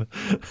than that.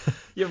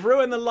 You've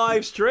ruined the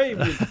live stream.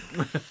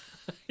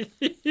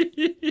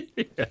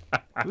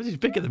 It was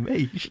bigger than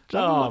me.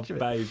 Oh,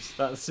 babes,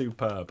 that's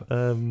superb.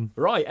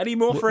 Right, any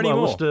more for any well,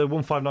 more? Worcester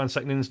 159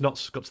 second innings,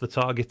 Notts got to the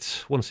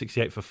target,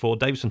 168 for 4.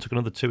 Davison took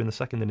another 2 in the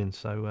second innings,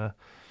 so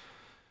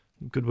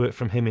good work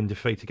from him in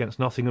defeat against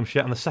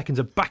Nottinghamshire. And the seconds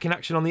are back in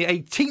action on the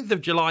 18th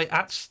of July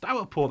at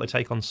Stourport. They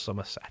take on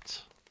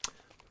Somerset.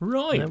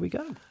 Right. There we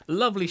go.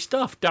 Lovely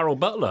stuff, Darryl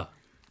Butler.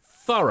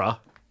 Thorough,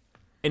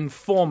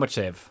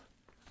 informative,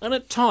 and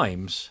at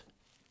times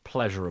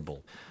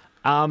pleasurable.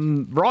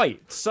 Right,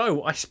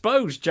 so I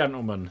suppose,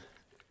 gentlemen,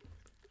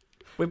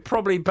 we're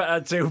probably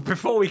better to,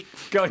 before we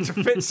go into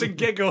fits and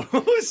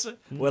giggles,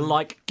 we're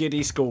like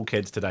giddy school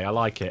kids today. I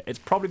like it. It's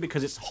probably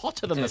because it's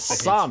hotter than the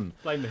sun.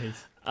 Blame the heat.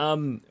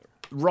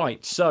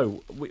 Right,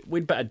 so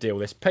we'd better deal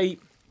with this.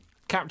 Pete,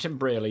 Captain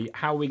Brearley,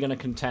 how are we going to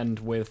contend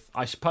with,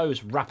 I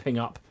suppose, wrapping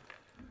up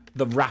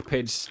the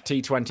Rapids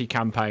T20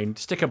 campaign,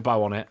 stick a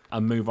bow on it,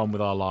 and move on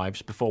with our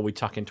lives before we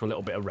tuck into a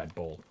little bit of Red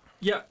Ball?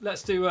 Yeah,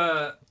 let's do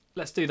that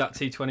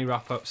T20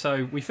 wrap up.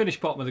 So we finished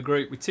bottom of the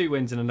group with 2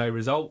 wins and a no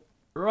result.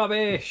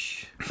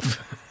 Rubbish.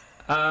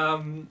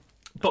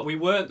 But we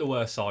weren't the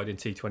worst side in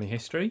T20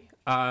 history.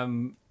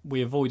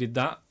 We avoided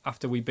that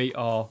after we beat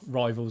our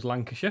rivals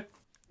Lancashire.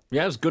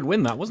 Yeah, it was a good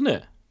win, that, wasn't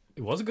it?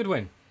 It was a good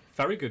win.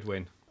 Very good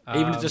win.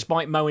 Even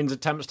despite Moen's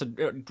attempts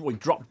to... we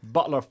dropped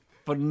Butler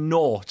for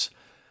naught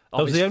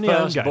That was the only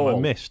home game I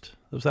missed.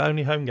 That was the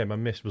only home game I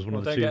missed. Was one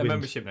of the don't two get a wins.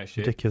 membership next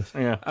year. Ridiculous.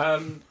 Yeah.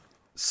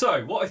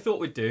 So what I thought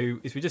we'd do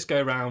is we just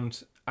go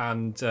around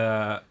and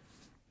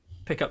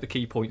pick up the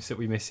key points that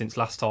we missed since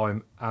last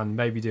time, and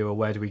maybe do a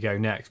where do we go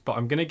next. But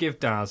I'm going to give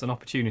Daz an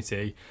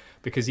opportunity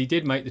because he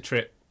did make the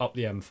trip up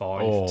the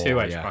M5 to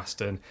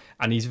Edgbaston,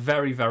 and he's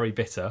very, very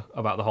bitter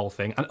about the whole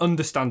thing, and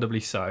understandably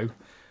so.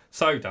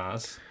 So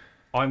Daz,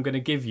 I'm going to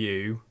give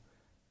you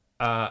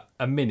a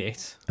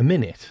minute. A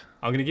minute?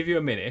 I'm going to give you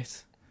a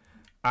minute.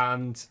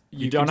 And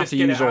you don't can have just to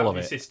get use it out all of of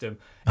your it. system.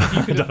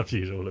 I don't have to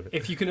use all of it.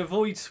 If you can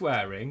avoid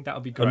swearing, that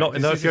would be great. No,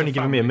 if you're only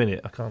giving me a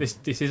minute, I can't.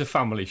 This is a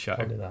family show.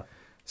 Can't do that.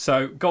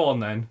 So go on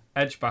then,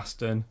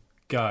 Edgbaston,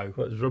 go.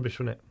 Well, it was rubbish,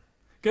 wasn't it?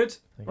 Good.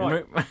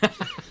 Right.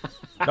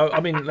 No, I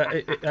mean,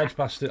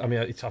 Edgbaston, I mean,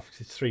 it's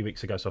 3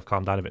 weeks ago, so I've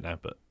calmed down a bit now,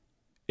 but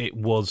it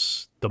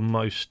was the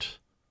most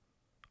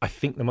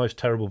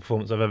terrible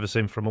performance I've ever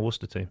seen from a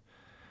Worcester team.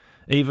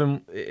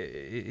 Even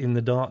in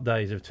the dark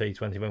days of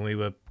T20, when we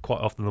were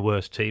quite often the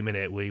worst team in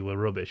it, we were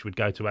rubbish. We'd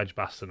go to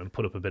Edgbaston and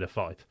put up a bit of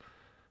fight,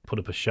 put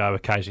up a show,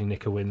 occasionally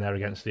nick a win there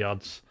against the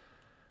odds.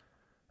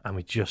 And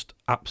we just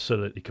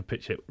absolutely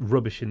capitulate.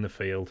 Rubbish in the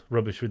field,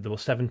 rubbish with the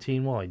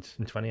 17 wides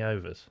in 20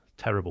 overs.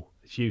 Terrible.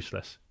 It's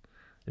useless.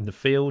 In the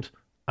field,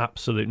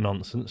 absolute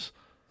nonsense.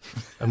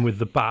 And with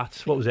the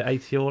bat, what was it,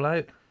 80 all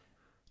out?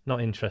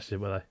 Not interested,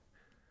 were they?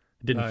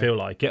 It didn't feel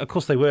like it. Of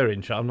course they were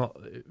interested. I'm not...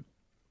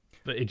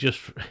 But it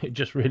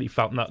just really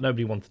felt that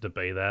nobody wanted to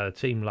be there. The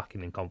team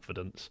lacking in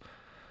confidence.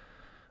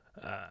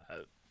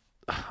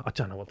 I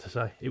don't know what to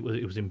say. It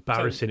was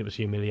embarrassing. It was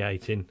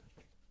humiliating.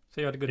 So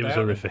you had a good day. It was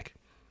out horrific.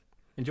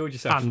 then? Enjoyed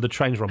yourself. And the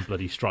trains were on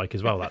bloody strike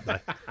as well that day.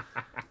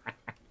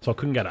 So I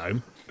couldn't get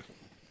home.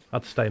 I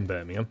had to stay in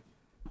Birmingham.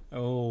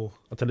 Oh.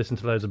 I had to listen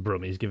to loads of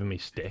brummies giving me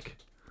stick.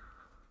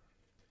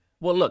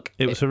 Well, look,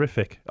 It was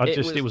horrific.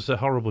 it was a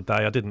horrible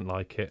day. I didn't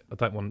like it. I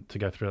don't want to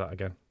go through that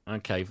again.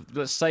 okay,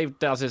 let's save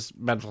Daz's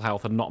mental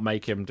health and not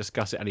make him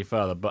discuss it any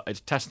further, but it's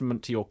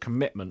testament to your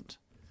commitment.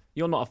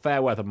 You're not a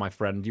fair weather, my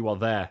friend. You are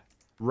there.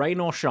 Rain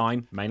or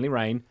shine, mainly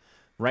rain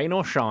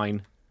or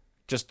shine,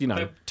 just,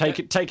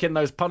 take in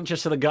those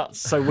punches to the guts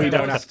so we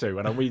don't have to,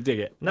 and we dig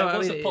it.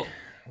 No,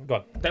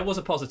 There was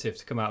a positive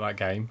to come out of that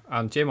game,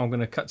 and Jim, I'm going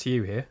to cut to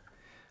you here.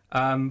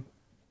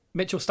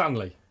 Mitchell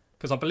Stanley,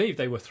 because I believe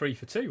they were 3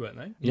 for 2, weren't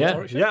they? Yeah.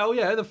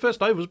 The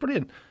first over was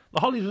brilliant. The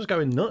Hollies was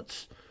going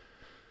nuts.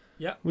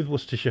 Yeah, with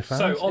Worcestershire fans.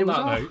 So on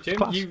that note,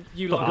 Jim,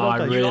 you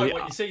like what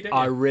you see, don't you?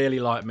 I really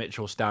like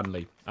Mitchell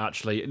Stanley.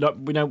 Actually, look,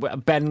 we know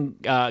Ben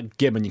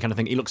Gibbon. You kind of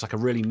think he looks like a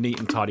really neat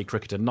and tidy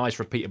cricketer, nice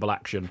repeatable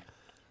action,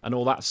 and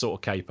all that sort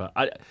of caper.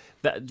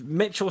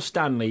 Mitchell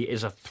Stanley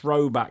is a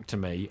throwback to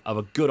me of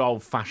a good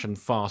old-fashioned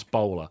fast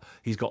bowler.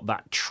 He's got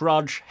that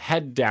trudge,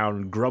 head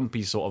down,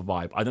 grumpy sort of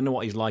vibe. I don't know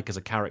what he's like as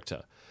a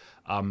character,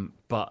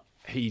 but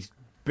he's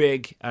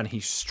big and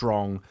he's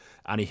strong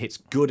and he hits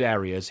good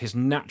areas. His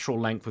natural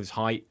length with his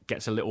height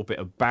gets a little bit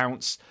of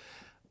bounce.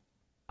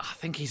 I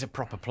think he's a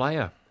proper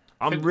player.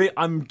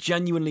 I'm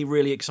genuinely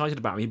really excited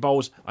about him. He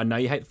bowls, I know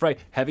you hate the phrase,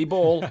 heavy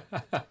ball.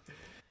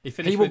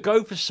 He will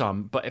go for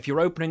some, but if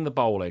you're opening the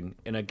bowling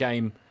in a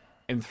game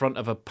in front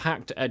of a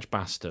packed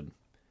Edgbaston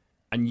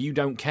and you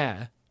don't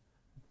care,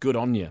 good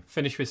on you.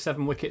 Finished with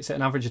 7 wickets at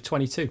an average of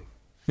 22.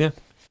 Yeah.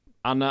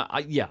 And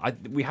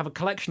we have a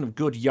collection of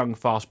good young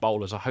fast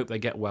bowlers. I hope they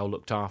get well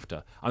looked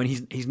after. I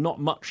mean, he's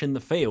not much in the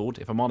field,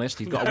 if I'm honest.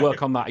 He's got to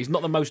work on that. He's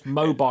not the most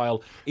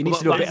mobile. He needs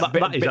to do a bit.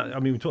 I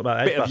mean, we talk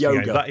about bit of Edgbaston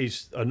yoga. game. That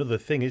is another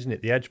thing, isn't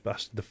it?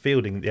 The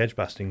fielding at the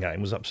Edgbaston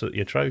game was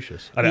absolutely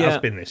atrocious, and it has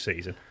been this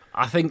season.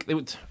 I think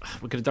we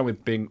could have done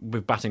with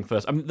batting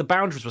first. I mean, the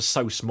boundaries were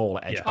so small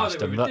at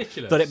Edgbaston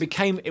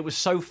that it was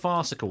so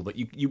farcical that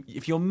you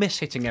if you're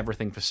mishitting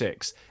everything for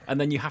 6 and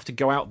then you have to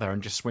go out there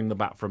and just swing the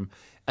bat from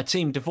a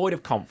team devoid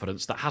of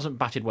confidence that hasn't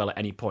batted well at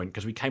any point,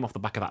 because we came off the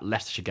back of that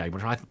Leicestershire game,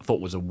 which I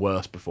thought was a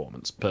worse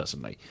performance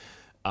personally,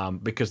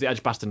 because the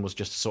Edgbaston was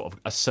just sort of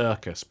a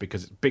circus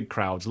because it's big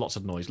crowds, lots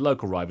of noise,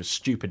 local rivals,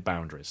 stupid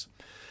boundaries,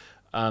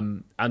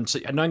 and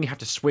knowing you have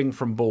to swing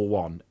from ball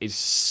 1 is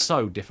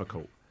so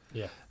difficult.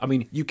 Yeah, I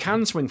mean, you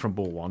can swing from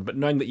ball 1, but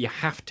knowing that you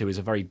have to is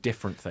a very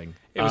different thing.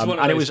 It was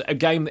it was a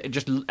game that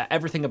just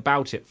everything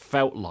about it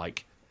felt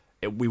like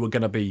it was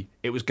going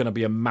to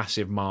be a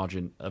massive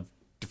margin of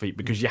defeat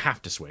because you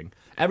have to swing.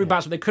 Every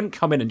batsman, they couldn't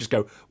come in and just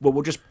go, well,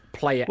 we'll just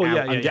play it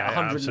out and get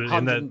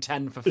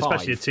 110 for 5.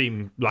 Especially a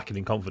team lacking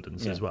in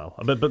confidence as well.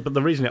 But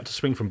the reason you had to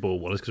swing from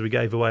ball 1 is because we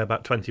gave away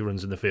about 20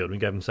 runs in the field and we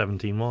gave them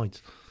 17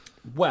 wides.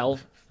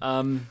 Well,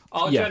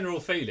 our general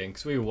feeling,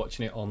 because we were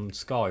watching it on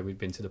Sky, we'd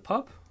been to the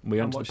pub. We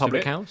went to the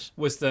public house.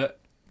 Was that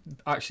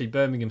actually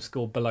Birmingham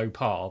scored below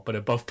par, but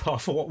above par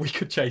for what we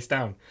could chase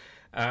down.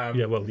 That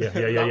was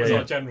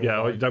our general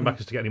vibe. Don't back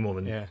us to get any more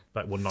than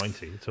about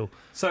 190 at all.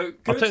 So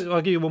good.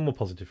 I'll give you one more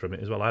positive from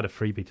it as well. I had a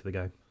freebie to the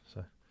game.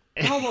 So.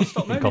 Well,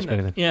 stop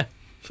moaning then. Yeah.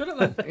 Shut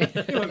up then.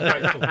 You weren't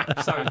grateful.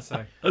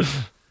 So.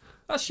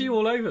 That's you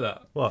all over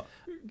that. What?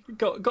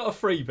 Got a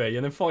freebie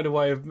and then find a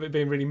way of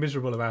being really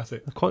miserable about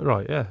it. That's quite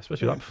right, yeah,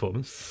 especially that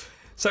performance.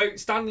 So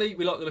Stanley,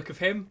 we like the look of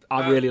him.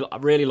 I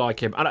really like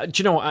him. And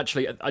do you know what?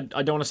 Actually, I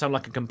don't want to sound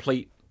like a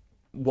complete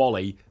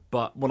wally,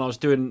 but when I was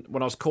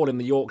calling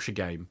the Yorkshire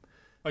game,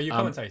 Are you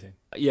commentating?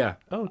 yeah.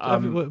 Oh,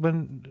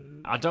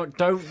 I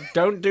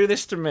don't do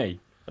this to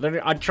me.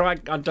 I try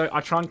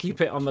and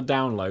keep it on the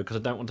down low because I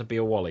don't want to be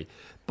a wally.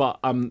 But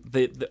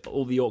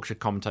all the Yorkshire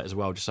commentators as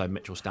well just say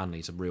Mitchell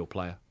Stanley's a real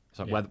player.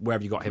 So where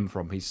have you got him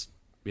from? He's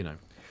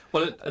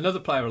Well, another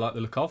player I like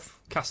the look of,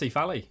 Cassie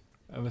Fally.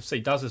 Obviously,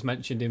 Daz has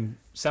mentioned him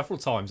several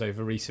times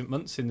over recent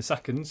months in the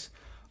seconds.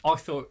 I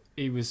thought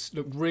he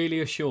looked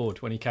really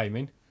assured when he came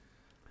in.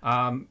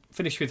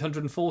 Finished with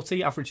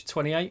 140, averaged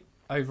 28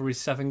 over his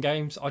 7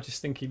 games. I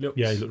just think he looked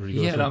really good.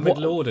 Yeah, that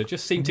middle order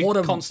just seemed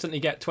to constantly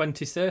get 20s,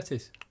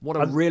 30s. What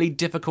a really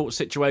difficult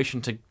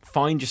situation to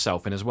find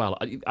yourself in as well.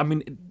 I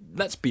mean,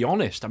 let's be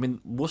honest. I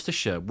mean,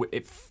 Worcestershire,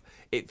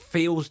 it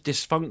feels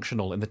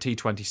dysfunctional in the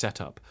T20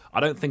 setup.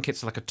 I don't think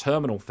it's like a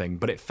terminal thing,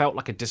 but it felt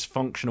like a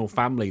dysfunctional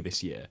family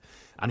this year.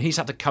 And he's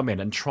had to come in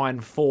and try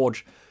and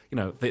forge,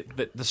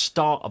 the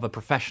start of a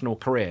professional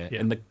career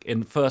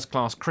in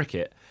first-class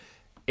cricket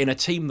in a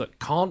team that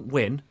can't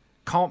win,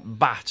 can't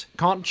bat,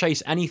 can't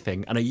chase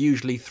anything, and are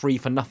usually 3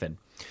 for nothing.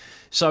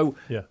 So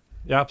yeah,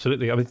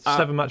 absolutely. I mean,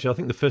 7 matches. I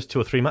think the first 2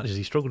 or 3 matches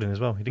he struggled in as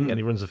well. He didn't get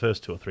any runs the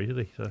first 2 or 3, did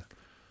he? So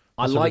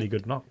that's a really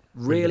good knock.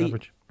 Really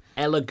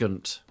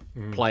elegant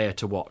player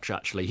to watch.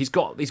 Actually, he's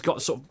got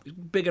sort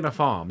of big enough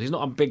arms. He's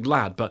not a big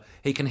lad, but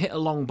he can hit a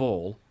long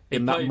ball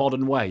in that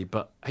modern way.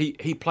 But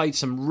he played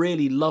some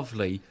really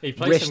lovely,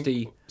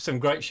 wristy, some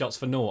great shots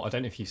for naught. I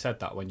don't know if you said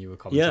that when you were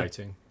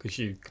commentating because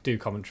you do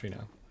commentary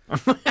now.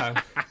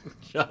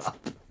 Shut up.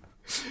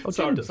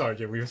 Sorry,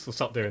 Jim. We will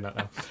stop doing that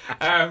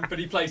now. But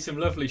he played some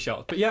lovely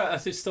shots. But yeah, I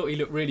just thought he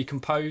looked really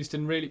composed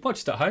and really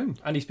just at home.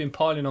 And he's been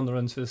piling on the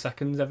runs for the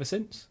seconds ever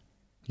since.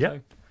 Yeah,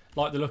 so,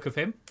 like the look of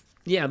him.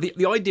 Yeah,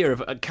 the idea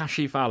of a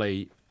Cashy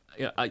Valley.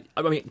 I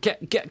mean,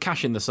 get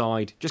Cash in the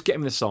side. Just get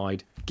him in the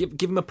side.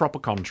 Give him a proper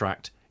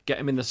contract. Get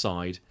him in the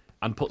side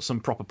and put some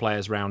proper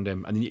players around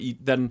him. And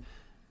then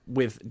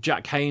with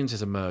Jack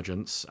Haynes'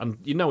 emergence, and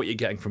you know what you're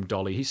getting from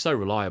Dolly. He's so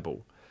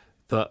reliable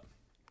that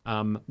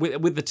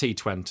with the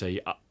T20,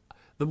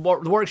 the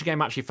Warwickshire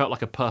game actually felt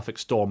like a perfect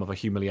storm of a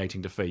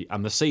humiliating defeat.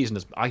 And the season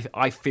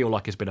I feel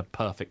like has been a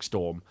perfect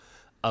storm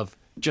of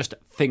just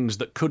things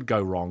that could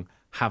go wrong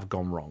have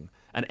gone wrong.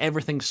 And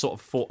everything's sort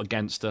of fought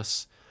against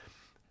us.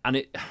 And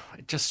it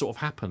just sort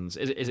of happens.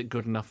 Is it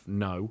good enough?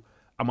 No.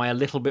 Am I a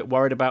little bit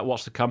worried about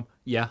what's to come?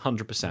 Yeah,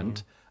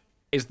 100%.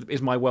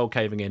 Is my world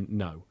caving in?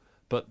 No.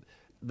 But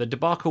the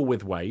debacle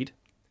with Wade,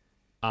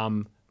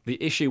 the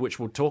issue which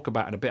we'll talk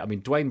about in a bit, I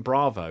mean, Dwayne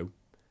Bravo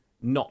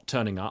not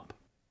turning up,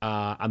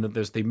 and then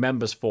there's the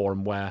members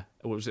forum where,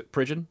 was it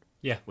Pridgeon?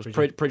 Yeah.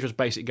 Pridge was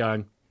basically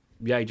going,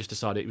 yeah, he just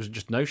decided it was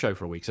just no show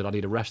for a week, said I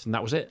need a rest, and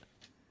that was it.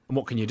 And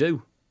what can you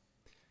do?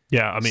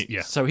 Yeah, I mean,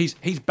 yeah. So he's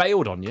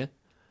bailed on you.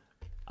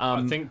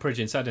 I think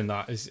Pridgeon said in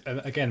that is,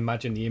 again,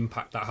 imagine the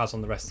impact that has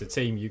on the rest of the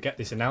team. You get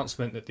this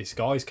announcement that this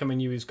guy's coming,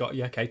 who's got,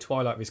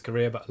 twilight of his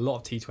career, but a lot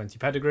of T20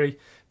 pedigree.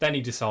 Then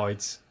he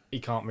decides he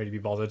can't really be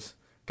bothered,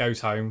 goes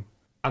home,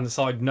 and the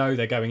side know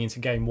they're going into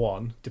game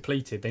 1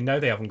 depleted. They know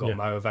they haven't got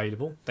Mo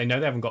available. They know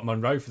they haven't got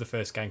Munro for the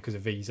first game because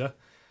of visa.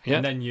 Yeah.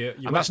 And then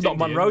and that's not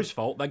Munro's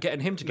fault. They're getting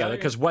him together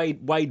because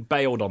Wade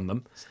bailed on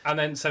them. And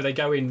then so they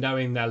go in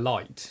knowing they're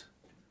light.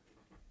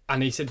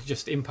 And he said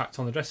just impact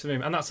on the dressing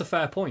room. And that's a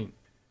fair point.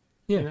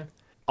 Yeah. You know?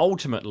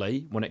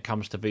 Ultimately, when it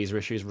comes to visa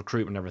issues,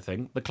 recruitment and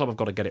everything, the club have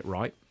got to get it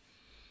right.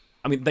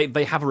 I mean,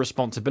 they have a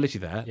responsibility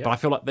there, but I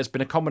feel like there's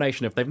been a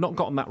combination of they've not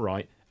gotten that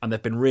right and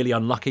they've been really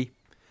unlucky.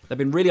 They've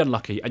been really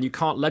unlucky, and you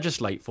can't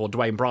legislate for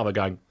Dwayne Bravo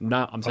going,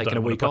 no, I'm taking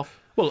a week off.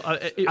 Well,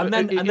 and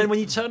then when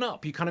you turn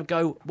up, you kind of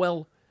go,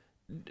 well,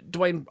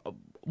 Dwayne,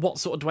 what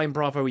sort of Dwayne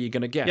Bravo are you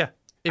going to get? Yeah,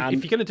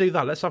 if you're going to do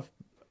that, let's have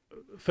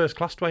first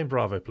class Dwayne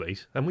Bravo,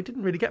 please. And we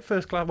didn't really get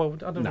first class. Well, we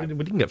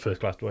didn't get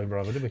first class Dwayne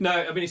Bravo, did we? No,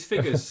 I mean his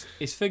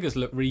figures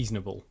look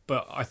reasonable,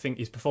 but I think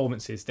his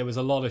performances, there was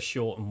a lot of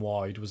short and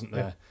wide, wasn't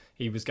there? Yeah.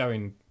 He was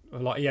going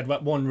like he had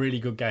one really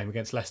good game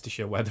against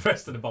Leicestershire where the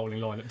rest of the bowling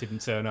lineup didn't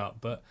turn up,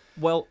 but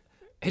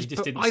he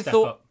just didn't step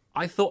up.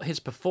 I thought his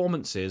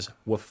performances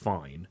were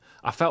fine.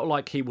 I felt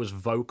like he was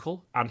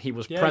vocal and he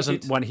was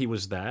present when he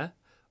was there,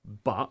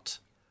 but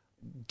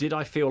did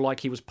I feel like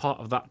he was part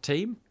of that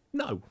team?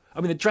 No.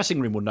 I mean, the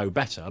dressing room will know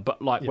better,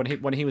 but like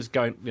when he was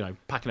going,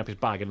 packing up his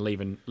bag and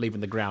leaving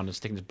the ground and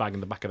sticking his bag in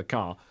the back of the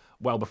car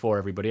well before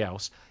everybody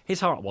else, his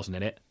heart wasn't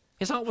in it.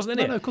 No,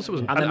 of course it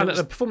wasn't. And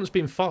the performance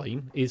being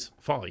fine is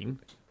fine,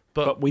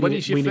 but when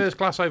he's your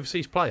first-class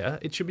overseas player,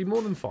 it should be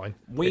more than fine.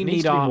 It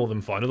needs to be more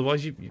than fine,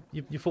 otherwise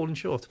you're falling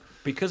short.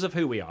 Because of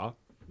who we are,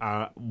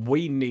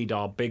 we need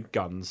our big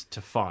guns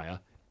to fire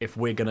if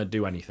we're going to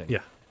do anything.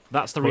 Yeah.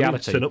 That's the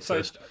reality.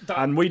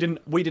 And we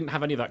didn't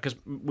have any of that because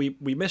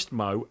we missed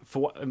Mo.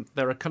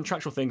 There are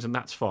contractual things and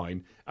that's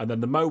fine. And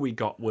then the Mo we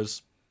got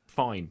was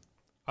fine.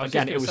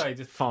 It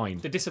was fine.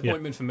 The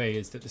disappointment for me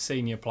is that the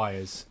senior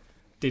players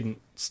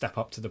didn't step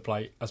up to the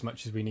plate as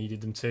much as we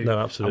needed them to. No,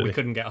 absolutely. And we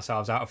couldn't get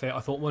ourselves out of it. I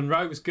thought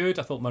Munro was good.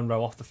 I thought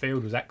Munro off the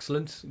field was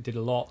excellent. He did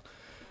a lot.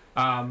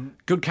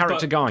 Good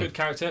character guy. Good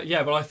character,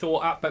 yeah. But I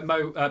thought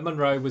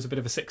Munro was a bit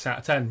of a 6 out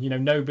of 10. You know,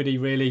 nobody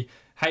really.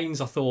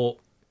 Haynes, I thought,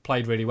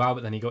 played really well,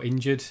 but then he got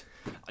injured.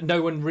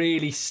 No one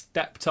really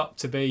stepped up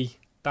to be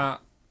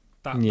that.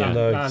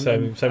 No,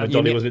 same with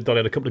Donny. Was it Donny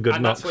had a couple of good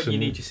and knocks? That's when you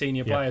need your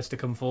senior players to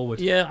come forward.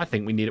 Yeah, I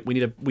think we need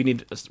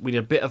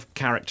a bit of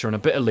character and a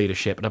bit of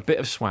leadership and a bit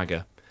of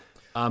swagger.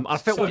 I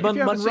felt with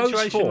Munro's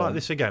situation form like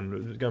this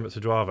again, going back to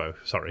Duavo.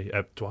 Sorry,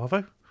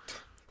 Duavo.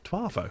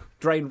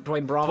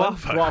 Dwayne Bravo.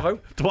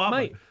 Duavo.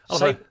 Mate, I'll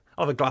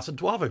have a glass of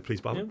Duavo,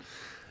 please, Bob. Yeah.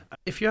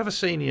 If you have a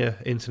senior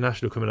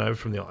international coming over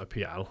from the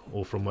IPL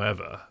or from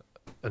wherever,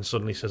 and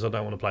suddenly says, "I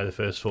don't want to play the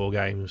first 4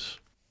 games,"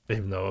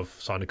 even though I've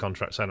signed a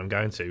contract saying I'm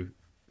going to.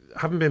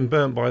 Having been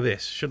burnt by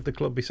this, should the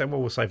club be saying, "Well,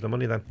 we'll save the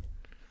money then"?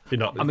 If you're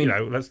not, I mean,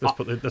 let's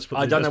put.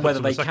 I don't know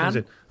whether they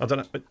can. I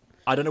don't know.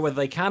 I don't know whether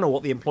they can or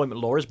what the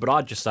employment law is, but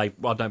I'd just say,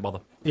 well, don't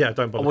bother. Yeah,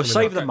 don't bother. And we'll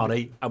save the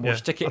money and we'll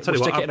stick it. I'll tell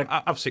you what,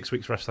 what, have 6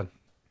 weeks rest then.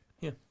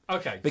 Yeah.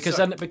 Okay. Because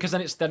then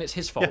it's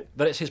his fault. Yeah.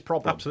 Then it's his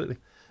problem. Absolutely.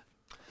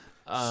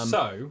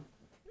 So,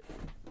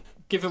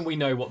 given we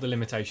know what the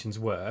limitations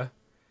were,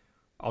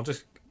 I'll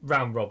just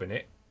round robin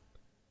it.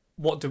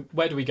 Where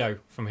do we go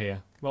from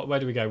here? Where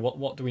do we go?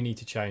 What do we need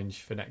to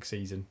change for next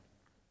season?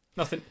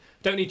 Nothing.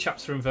 Don't need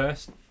chapter and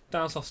verse.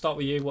 Daz, I'll start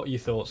with you. What are your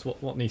thoughts?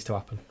 What needs to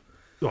happen?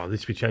 Well, there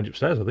needs to be change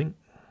upstairs, I think.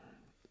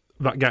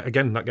 That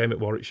game at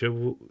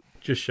Warwickshire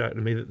just shouted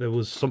to me that there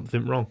was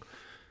something wrong.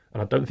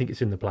 And I don't think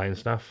it's in the playing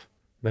staff.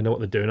 They know what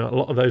they're doing. A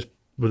lot of those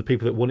were the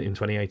people that won it in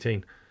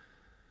 2018.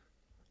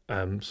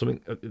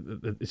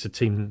 It's a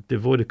team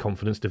devoid of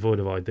confidence, devoid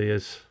of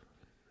ideas.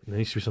 There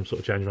needs to be some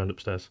sort of change around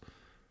upstairs.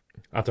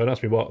 Don't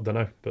ask me what, I don't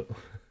know. But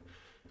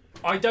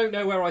I don't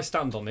know where I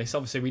stand on this.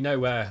 Obviously, we know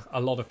where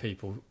a lot of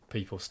people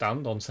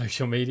stand on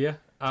social media.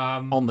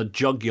 On the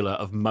jugular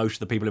of most of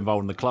the people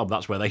involved in the club,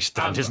 that's where they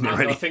stand, isn't it?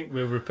 Really? I think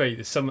we'll repeat.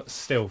 There's some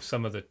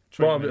of the.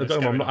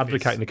 I'm not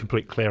advocating a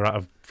complete clear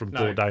out from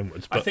board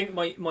downwards. But I think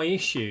my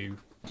issue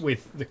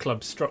with the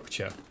club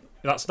structure,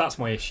 that's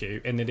my issue,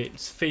 in that it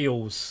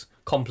feels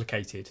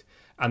complicated,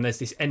 and there's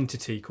this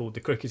entity called the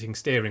cricketing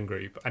steering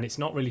group, and it's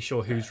not really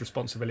sure whose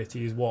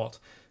responsibility is what.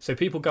 So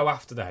people go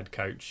after the head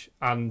coach,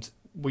 and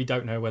we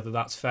don't know whether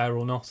that's fair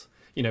or not.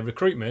 You know,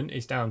 recruitment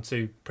is down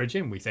to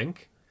Pridgeon, we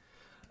think.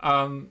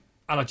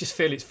 And I just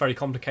feel it's very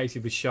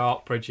complicated with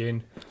Sharp,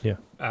 Pridgeon,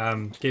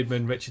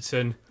 Gidman,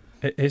 Richardson.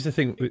 Here's the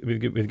thing with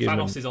Gidman.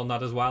 Thanos is on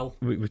that as well.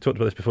 We've talked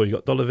about this before. You've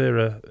got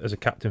D'Oliveira as a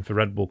captain for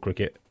red ball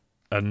cricket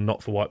and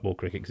not for white ball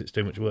cricket because it's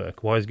too much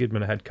work. Why is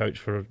Gidman a head coach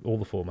for all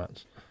the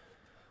formats?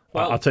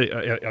 Well, I'll tell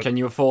you. Can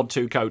you afford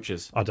 2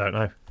 coaches? I don't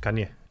know. Can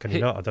you? Can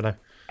you not? I don't know.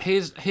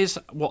 Here's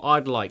what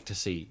I'd like to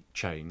see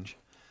change.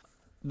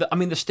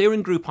 The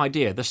steering group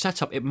idea, the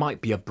setup, it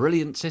might be a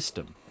brilliant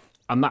system,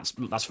 and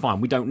that's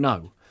fine. We don't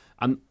know.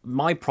 And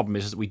my problem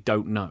is that we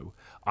don't know.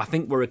 I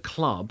think we're a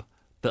club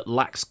that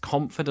lacks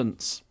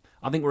confidence.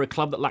 I think we're a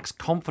club that lacks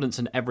confidence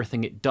in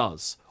everything it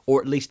does, or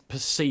at least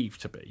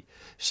perceived to be.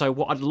 So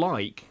what I'd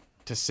like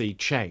to see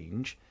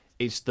change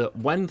is that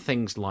when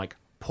things like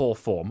poor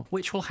form,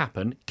 which will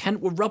happen, Kent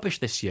were rubbish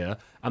this year,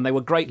 and they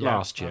were great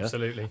last year.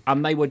 Absolutely.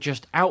 And they were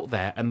just out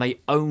there, and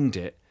they owned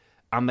it.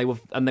 And they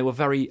were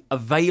very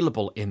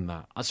available in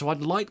that. So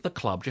I'd like the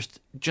club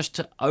just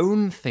to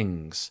own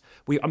things.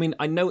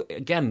 I know,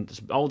 again,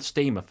 old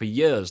steamer, for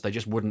years they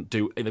just wouldn't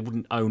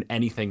own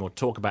anything or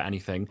talk about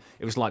anything.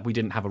 It was like we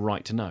didn't have a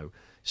right to know.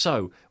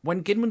 So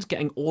when Gidman's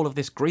getting all of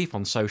this grief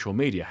on social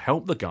media,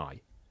 help the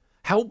guy,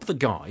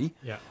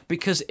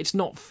 because it's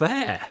not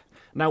fair.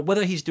 Now,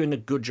 whether he's doing a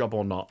good job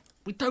or not,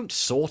 we don't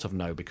sort of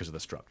know because of the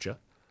structure.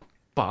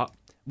 But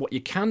what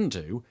you can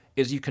do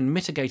is you can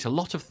mitigate a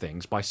lot of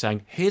things by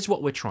saying, here's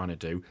what we're trying to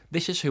do,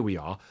 this is who we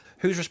are,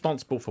 who's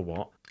responsible for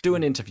what, do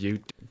an interview,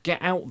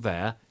 get out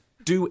there,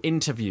 do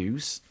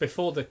interviews.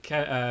 Before the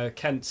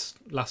Kent's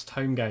last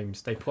home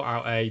games, they put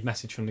out a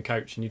message from the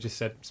coach, and you just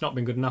said, it's not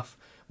been good enough,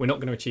 we're not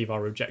going to achieve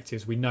our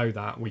objectives, we know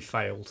that, we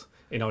failed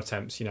in our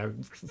attempts. You know,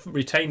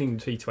 retaining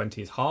the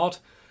T20 is hard,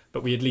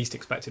 but we at least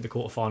expected the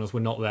quarterfinals,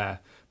 we're not there.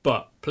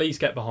 But please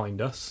get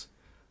behind us.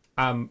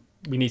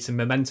 We need some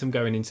momentum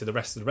going into the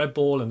rest of the Red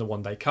Ball and the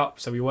One Day Cup,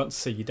 so we want to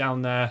see you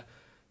down there.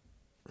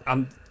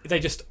 And they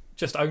just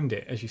owned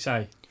it, as you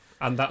say,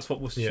 and that's what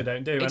Worcestershire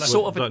don't do. It's and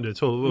sort of don't do it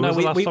at all. No,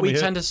 we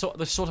tend to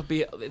sort of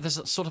be.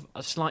 There's sort of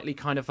a slightly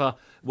kind of a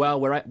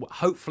we're at,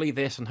 hopefully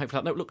this and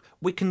hopefully that. No, look,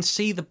 we can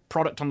see the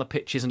product on the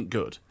pitch isn't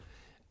good,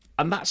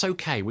 and that's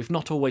okay. We've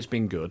not always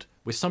been good.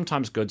 We're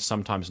sometimes good,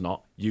 sometimes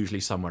not.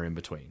 Usually somewhere in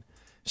between.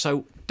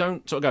 So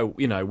don't sort of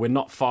go, we're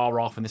not far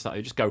off and this that.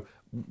 You just go,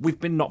 we've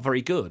been not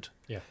very good.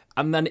 Yeah.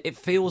 And then it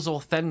feels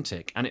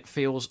authentic and it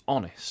feels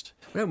honest.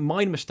 We don't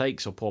mind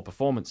mistakes or poor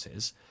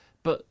performances,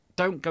 but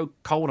don't go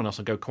cold on us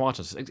and go quiet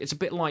on us. It's a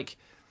bit like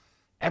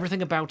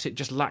everything about it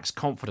just lacks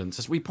confidence.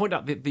 As we point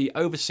out, the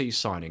overseas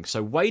signing.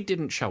 So Wade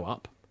didn't show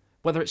up.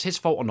 Whether it's his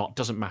fault or not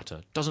doesn't matter.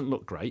 Doesn't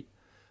look great.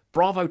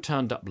 Bravo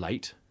turned up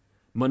late.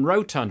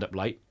 Munro turned up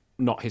late.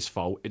 Not his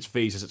fault. It's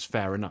visas. It's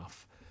fair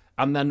enough.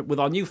 And then with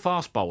our new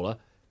fast bowler,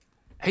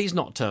 he's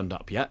not turned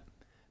up yet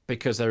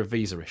because there are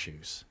visa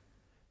issues.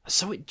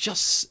 So we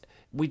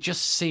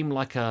just seem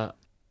like a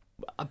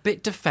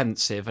bit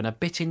defensive and a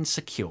bit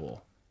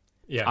insecure.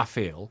 Yeah. I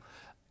feel.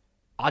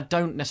 I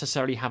don't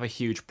necessarily have a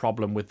huge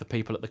problem with the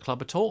people at the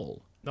club at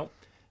all. No.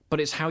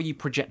 But it's how you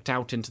project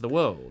out into the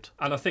world.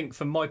 And I think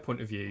from my point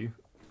of view,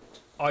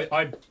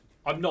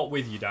 I'm not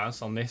with you,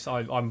 Daz, on this.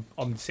 I'm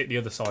sit the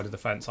other side of the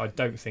fence. I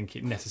don't think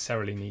it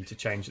necessarily needs to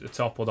change at the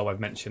top, although I've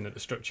mentioned that the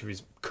structure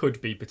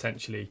could be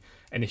potentially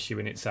an issue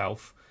in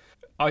itself.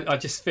 I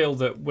just feel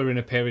that we're in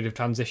a period of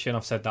transition.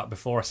 I've said that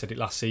before. I said it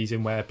last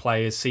season, where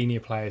senior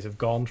players have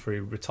gone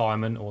through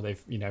retirement, or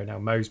they've, now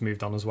Mo's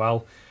moved on as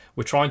well.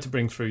 We're trying to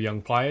bring through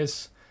young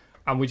players,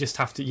 and we just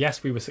have to.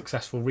 Yes, we were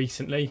successful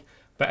recently,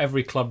 but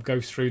every club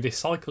goes through this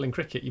cycle in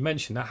cricket. You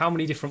mentioned that. How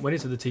many different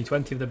winners of the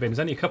T20 have there been? There's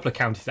only a couple of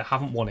counties that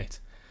haven't won it.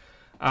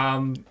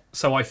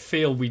 So I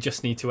feel we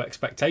just need to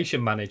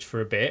expectation manage for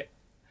a bit,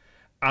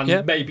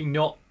 and maybe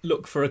not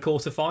look for a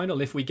quarter final.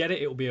 If we get it,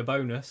 it'll be a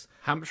bonus.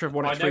 Hampshire have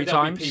won it 3 times. I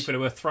know there'll be people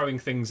who are throwing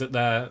things at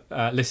their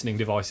listening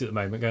devices at the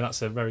moment, going,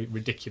 "That's a very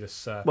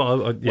ridiculous way of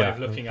looking at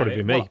it." Probably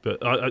be me,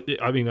 but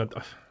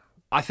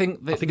I think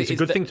it's a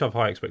good thing to have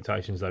high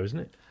expectations, though, isn't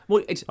it?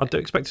 Well, I do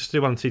expect us to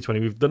do well in T20.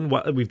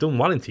 We've done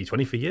well in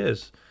T20 for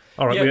years.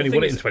 All right, we only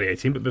won it in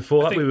 2018, but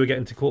before that, we were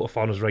getting to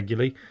quarterfinals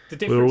regularly.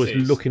 We were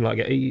always looking like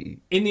take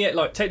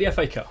the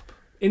FA Cup.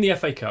 In the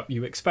FA Cup,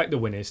 you expect the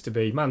winners to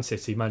be Man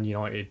City, Man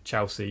United,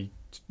 Chelsea,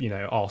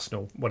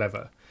 Arsenal,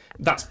 whatever.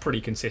 That's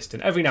pretty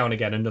consistent. Every now and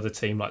again, another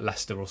team like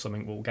Leicester or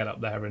something will get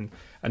up there and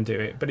do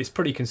it, but it's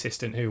pretty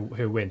consistent who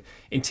win.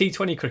 In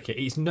T20 cricket,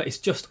 it's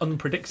just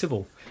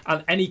unpredictable,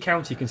 and any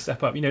county can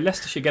step up.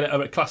 Leicestershire get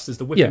it classed as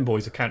the whipping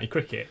boys of county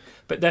cricket,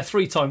 but they're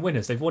 3-time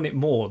winners. They've won it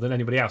more than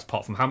anybody else,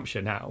 apart from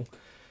Hampshire now.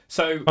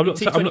 So in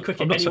T20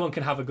 cricket, anyone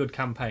can have a good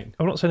campaign.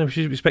 I'm not saying we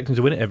should be expecting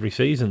to win it every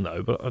season,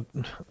 though, but I'm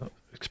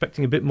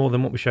expecting a bit more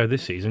than what we showed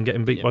this season,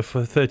 getting beat by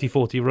 30,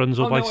 40 runs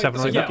or by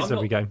 7 or 8 wickets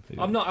every game.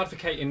 I'm not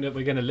advocating that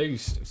we're going to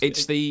lose.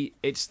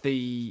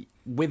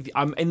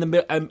 I'm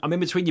in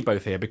between you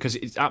both here, because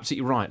it's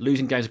absolutely right.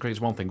 Losing games of cricket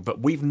is one thing, but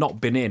we've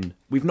not been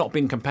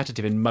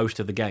competitive in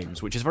most of the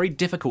games, which is very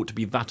difficult to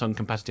be that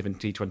uncompetitive in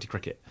T20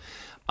 cricket.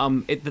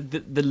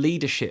 The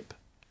leadership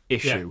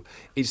issue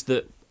is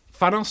that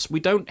Thanos,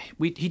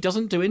 he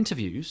doesn't do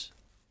interviews.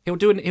 He'll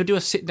do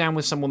a sit down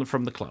with someone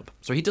from the club.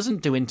 So he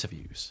doesn't do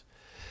interviews.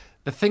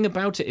 The thing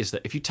about it is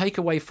that if you take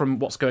away from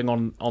what's going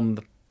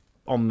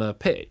on the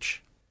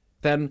pitch,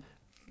 then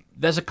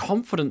there's a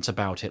confidence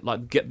about it.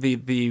 Like get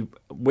the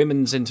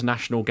women's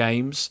international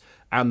games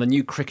and the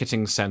new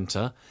cricketing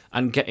centre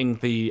and getting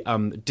the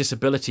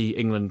disability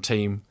England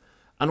team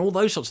and all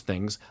those sorts of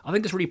things. I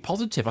think it's really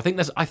positive. I think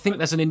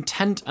there's an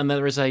intent and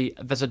there's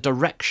a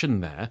direction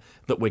there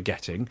that we're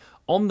getting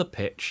on the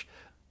pitch.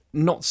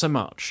 Not so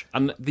much,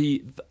 and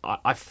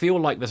I feel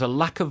like there's a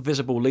lack of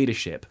visible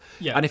leadership.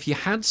 Yeah. And if you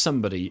had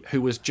somebody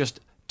who was just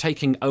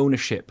taking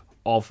ownership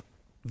of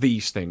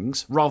these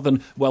things, rather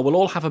than, well, we'll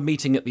all have a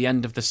meeting at the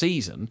end of the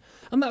season,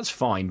 and that's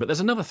fine, but there's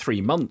another 3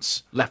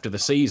 months left of the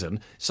season,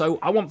 so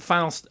I want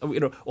fast,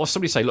 or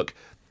somebody say, look,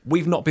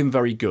 we've not been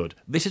very good.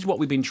 This is what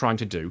we've been trying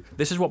to do.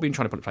 This is what we've been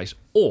trying to put in place.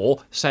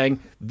 Or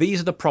saying,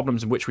 these are the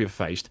problems in which we have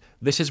faced.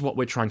 This is what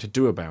we're trying to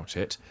do about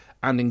it,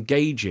 and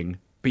engaging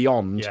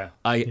beyond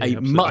a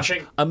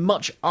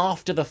much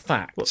after the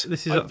fact. Well,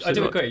 this is I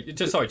do agree.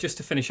 Just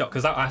to finish up,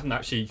 because I hadn't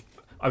actually.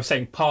 I was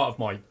saying part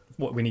of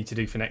what we need to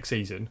do for next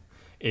season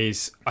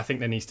is I think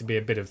there needs to be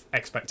a bit of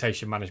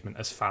expectation management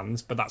as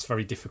fans, but that's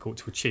very difficult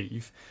to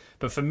achieve.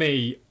 But for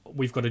me,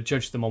 we've got to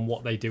judge them on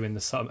what they do in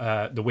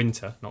the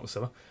winter, not the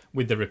summer,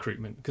 with the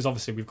recruitment, because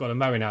obviously we've got a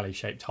Mo and Ali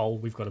shaped hole,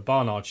 we've got a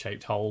Barnard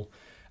shaped hole,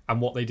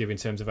 and what they do in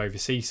terms of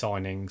overseas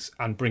signings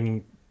and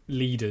bringing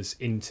leaders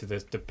into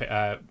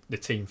the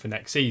team for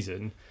next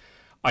season,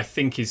 I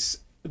think is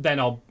then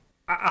I'll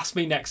ask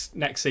me next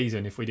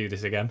season if we do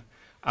this again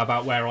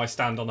about where I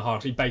stand on the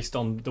hierarchy based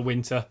on the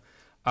winter,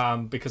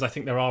 because I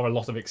think there are a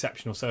lot of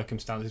exceptional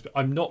circumstances. But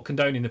I'm not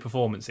condoning the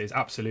performances.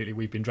 Absolutely,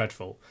 we've been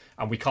dreadful,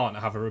 and we can't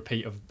have a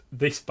repeat of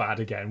this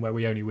bad again where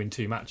we only win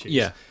 2 matches.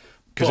 Yeah,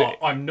 but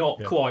I'm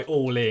not quite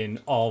all in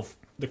of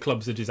the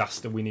club's a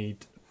disaster. We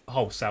need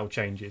wholesale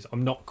changes.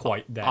 I'm not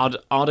quite there.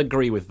 I'd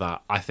agree with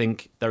that. I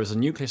think there is a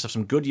nucleus of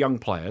some good young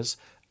players,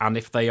 and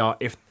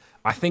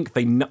I think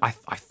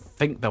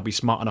they'll be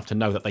smart enough to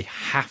know that they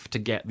have to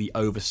get the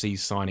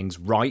overseas signings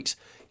right,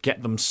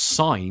 get them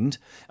signed,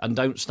 and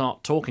don't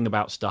start talking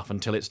about stuff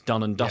until it's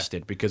done and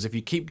dusted. Because if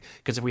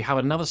we have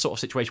another sort of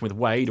situation with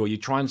Wade, or you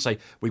try and say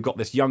we've got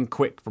this young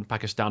quick from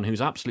Pakistan who's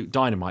absolute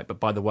dynamite, but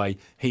by the way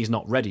he's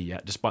not ready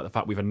yet, despite the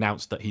fact we've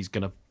announced that he's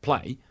going to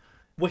play.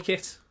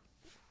 Wicket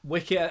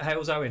at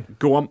Hales Owen.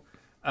 Go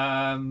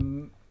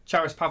on.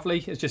 Charis Pavley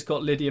has just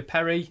got Lydia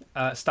Perry.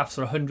 Staffs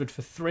are 100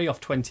 for 3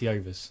 off 20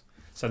 overs.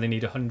 So they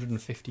need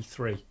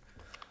 153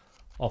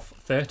 off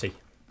 30.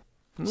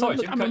 Sorry,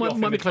 Jim, cut you off in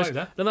mid-flow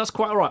there. No, that's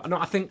quite all right. No,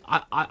 I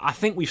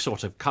think we've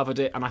sort of covered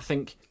it, and I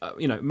think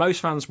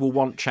most fans will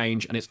want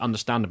change, and it's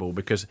understandable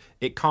because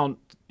we can't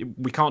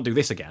do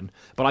this again.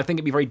 But I think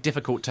it'd be very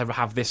difficult to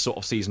have this sort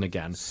of season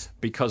again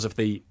because of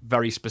the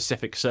very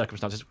specific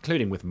circumstances,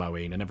 including with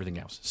Moeen and everything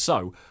else.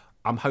 So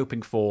I'm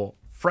hoping for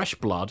fresh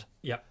blood,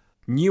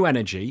 new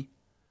energy,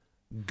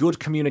 good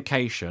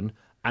communication,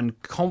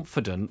 and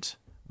confident,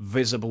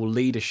 visible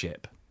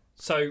leadership.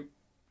 So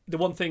the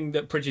one thing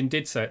that Pridgeon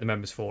did say at the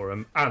members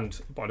forum, and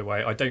by the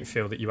way, I don't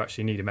feel that you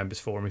actually need a members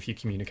forum if you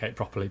communicate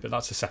properly, but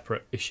that's a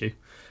separate issue.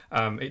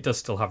 It does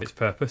still have its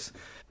purpose,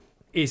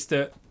 is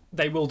that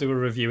they will do a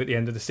review at the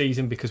end of the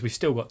season because we've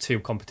still got 2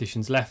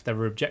 competitions left. There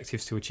are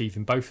objectives to achieve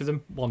in both of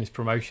them. One is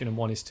promotion and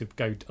one is to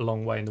go a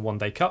long way in the One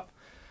Day Cup.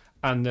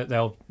 And that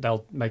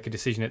they'll make a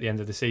decision at the end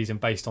of the season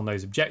based on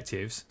those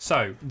objectives.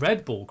 So,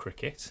 red ball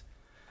cricket,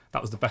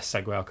 that was the best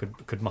segue I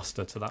could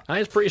muster to that.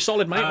 It's pretty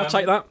solid, mate. I'll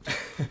take that.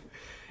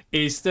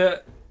 Is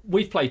that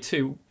we've played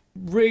 2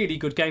 really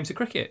good games of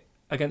cricket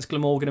against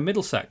Glamorgan and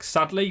Middlesex.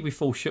 Sadly, we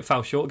fell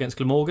short against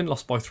Glamorgan,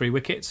 lost by 3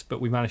 wickets, but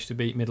we managed to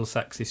beat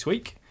Middlesex this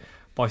week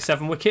by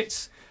 7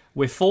 wickets.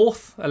 We're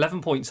 4th,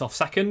 11 points off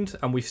 2nd,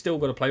 and we've still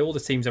got to play all the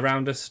teams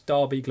around us,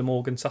 Derby,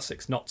 Glamorgan,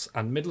 Sussex, Notts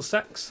and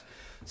Middlesex.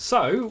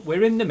 So,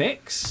 we're in the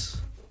mix.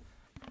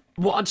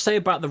 What I'd say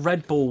about the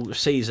red ball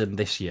season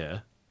this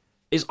year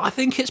is I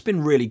think it's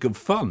been really good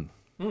fun,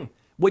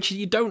 which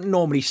you don't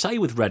normally say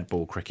with red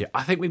ball cricket.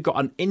 I think we've got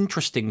an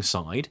interesting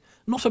side,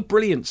 not a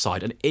brilliant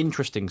side, an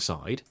interesting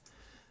side.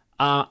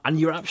 And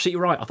you're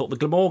absolutely right. I thought the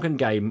Glamorgan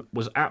game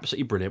was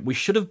absolutely brilliant. We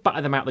should have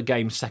batted them out the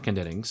game second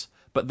innings,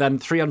 but then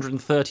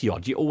 330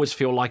 odd, you always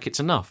feel like it's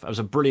enough. It was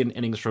a brilliant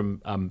innings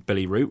from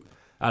Billy Root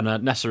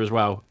and Nessa as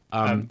well.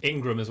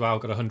 Ingram as well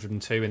got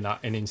 102 in that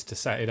innings to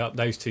set it up.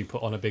 Those 2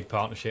 put on a big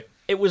partnership.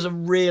 It was a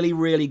really,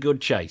 really good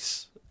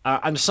chase.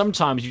 And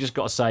sometimes you just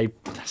got to say,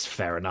 that's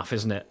fair enough,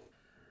 isn't it?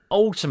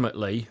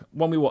 Ultimately,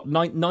 when we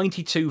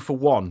 92 for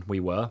 1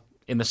 we were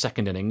in the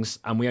second innings,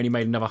 and we only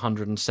made another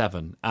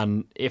 107.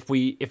 And if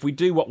we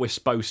do what we're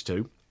supposed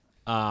to,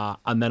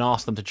 and then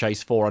ask them to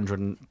chase 400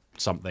 and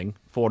something,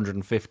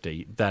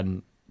 450,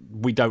 then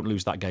we don't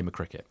lose that game of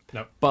cricket.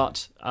 No.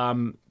 But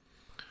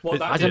what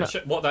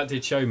that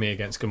did show me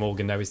against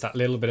Glamorgan, though, is that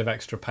little bit of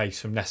extra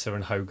pace from Nessa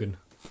and Hogan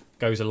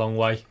goes a long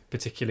way,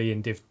 particularly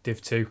in Div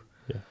 2.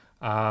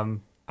 Yeah.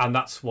 And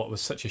that's what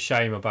was such a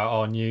shame about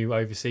our new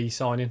overseas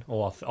signing,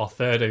 or our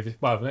third it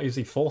was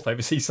the 4th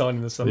overseas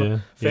signing this summer. Yeah.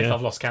 5th,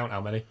 I've lost count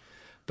how many.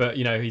 But,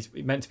 he's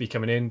meant to be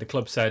coming in. The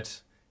club said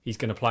he's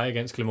going to play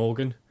against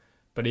Glamorgan,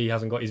 but he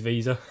hasn't got his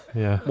visa.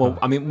 Yeah. Well,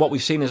 I mean, what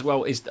we've seen as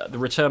well is the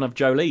return of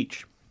Joe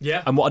Leach.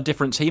 Yeah. And what a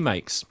difference he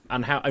makes.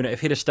 And how,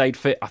 if he'd have stayed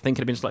fit, I think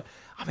it'd have been like,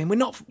 I mean,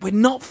 we're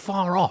not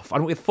far off.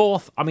 And we're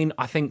 4th. I mean,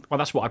 I think,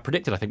 that's what I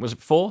predicted. I think was it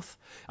 4th?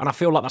 And I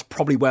feel like that's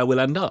probably where we'll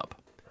end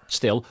up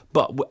still.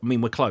 But, I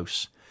mean, we're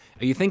close.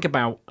 You think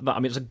about that, I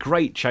mean, it's a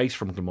great chase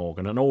from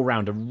Glamorgan, an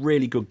all-round, a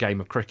really good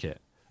game of cricket.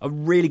 A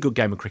really good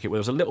game of cricket where there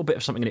was a little bit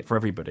of something in it for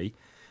everybody.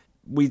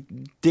 We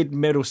did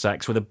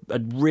Middlesex with a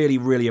really,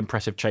 really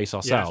impressive chase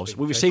ourselves.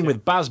 What we've seen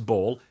with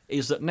Bazball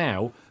is that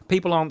now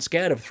people aren't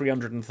scared of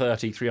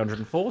 330,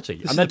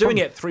 340. And they're doing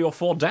it 3 or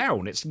 4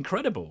 down. It's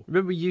incredible.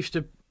 Remember we used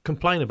to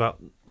complain about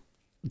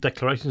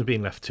declarations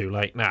being left too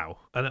late now.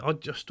 And I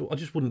just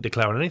wouldn't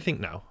declare on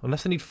anything now,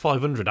 unless they need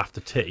 500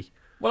 after tea.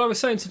 Well, I was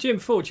saying to Jim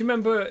before, do you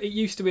remember it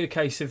used to be a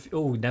case of,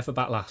 never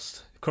bat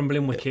last.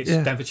 Crumbling wickets,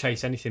 never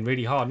chase anything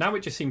really hard. Now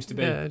it just seems to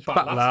be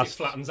bat last, it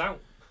flattens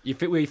out. You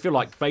feel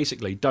like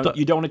basically you don't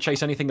want to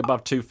chase anything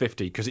above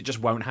 250 because it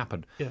just won't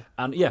happen. Yeah.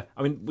 And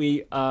I mean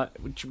we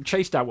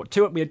chased out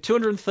we had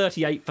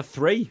 238 for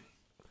 3.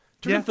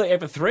 238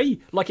 for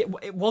 3. Like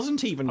it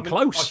wasn't even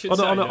close.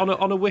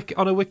 On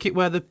a wicket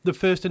where the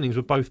first innings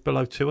were both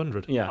below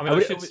 200. Yeah, I mean,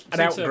 it was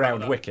an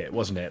outground wicket,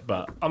 wasn't it?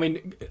 But I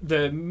mean,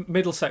 the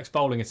Middlesex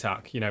bowling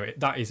attack,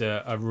 that is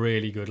a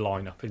really good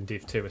lineup in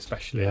Div 2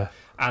 especially. Yeah.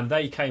 And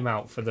they came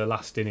out for the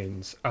last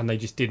innings and they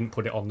just didn't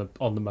put it on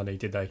the money,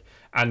 did they?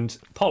 And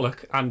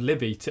Pollock and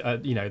Libby,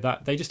 that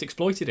they just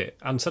exploited it.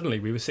 And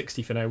suddenly we were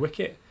 60 for no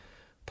wicket.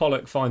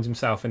 Pollock finds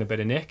himself in a bit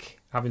of nick,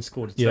 having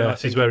scored a turn.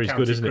 This is where he's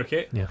good, isn't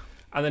cricket. it? Yeah.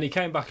 And then he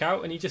came back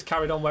out and he just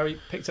carried on where he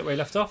picked up where he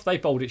left off. They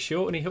bowled it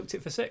short and he hooked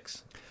it for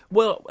 6.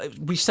 Well,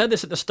 we said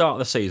this at the start of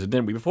the season,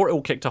 didn't we? Before it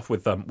all kicked off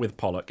with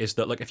Pollock, is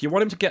that if you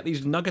want him to get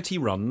these nuggety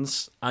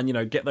runs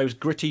and get those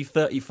gritty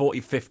 30, 40,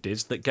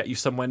 50s that get you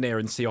somewhere near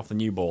and see off the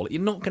new ball, you're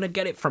not going to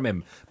get it from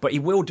him. But he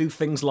will do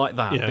things like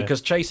that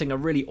because chasing a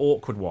really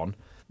awkward one,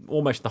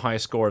 almost the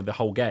highest score of the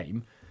whole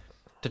game,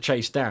 to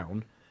chase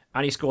down,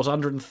 and he scores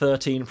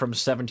 113 from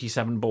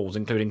 77 balls,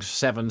 including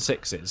 7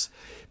 sixes.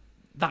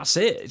 That's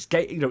it.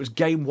 It was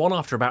game 1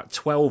 after about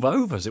 12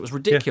 overs. It was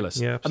ridiculous.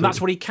 Yeah, and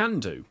that's what he can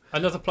do.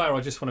 Another player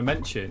I just want to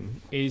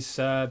mention is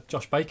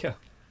Josh Baker.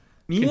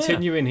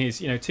 Continuing his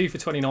 2 for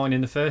 29 in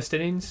the first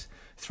innings,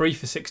 3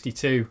 for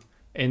 62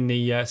 in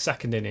the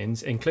second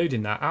innings,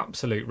 including that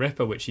absolute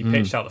ripper which he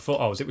pitched out the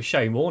footholes. It was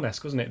Shane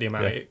Warnesque, wasn't it, the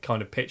amount it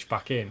kind of pitched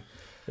back in.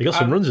 He got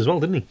some runs as well,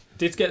 didn't he?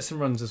 Did get some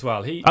runs as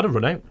well. He had a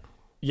run out.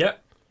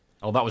 Yep.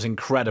 Oh, that was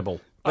incredible.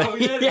 Oh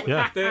yeah,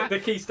 Yeah. The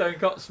Keystone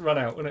Cops run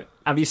out, wasn't it?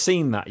 Have you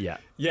seen that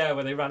yet? Yeah,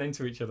 where they ran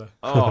into each other.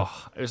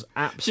 Oh, it was Do you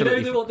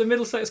absolutely... know what the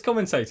Middlesex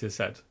commentators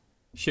said?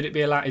 Should it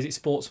be allowed? Is it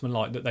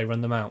sportsmanlike that they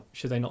run them out?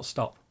 Should they not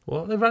stop?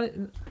 What? They ran it.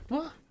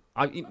 What?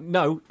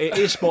 No, it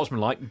is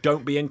sportsmanlike.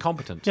 Don't be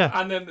incompetent. Yeah.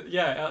 And then,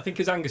 I think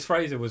because Angus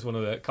Fraser was one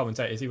of the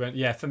commentators, he went,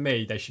 "Yeah, for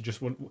me, they should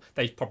just run.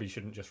 They probably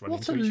shouldn't just run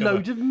What into a each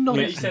load other." of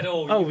nonsense. He said,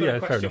 "Oh, Oh, you've got yeah, to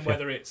fair question enough, yeah.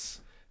 whether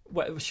it's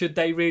should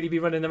they really be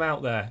running them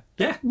out there?"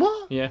 Yeah.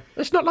 What? Yeah.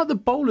 It's not like the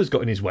bowler's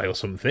got in his way or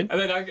something. And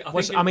then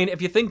I mean,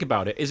 if you think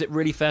about it, is it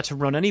really fair to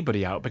run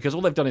anybody out? Because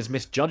all they've done is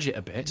misjudge it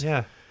a bit.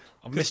 Yeah.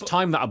 I've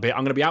mistimed that a bit.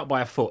 I'm going to be out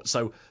by a foot,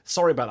 so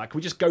sorry about that. Can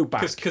we just go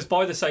back? because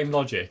by the same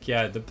logic,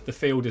 the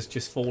field has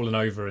just fallen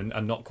over and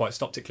not quite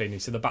stopped it cleanly,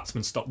 so the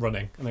batsman stopped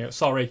running, and they go,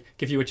 "Sorry,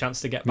 give you a chance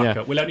to get back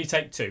Yeah. up. We'll only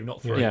take 2,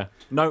 not 3." Yeah.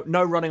 No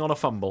running on a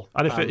fumble.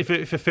 And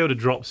if a fielder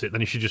drops it,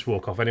 then you should just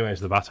walk off anyway as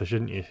the batter,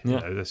 shouldn't you?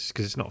 Yeah.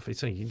 Because it's not. He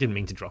didn't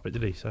mean to drop it,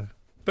 did he? So.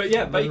 But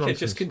yeah, No Baker nonsense.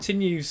 just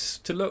continues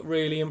to look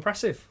really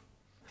impressive.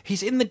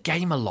 He's in the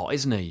game a lot,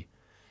 isn't he?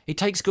 He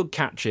takes good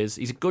catches.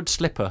 He's a good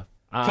slipper.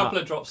 A couple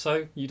of drops,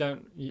 though. You've No,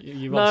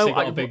 obviously got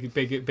I-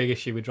 a big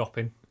issue with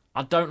dropping.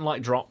 I don't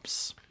like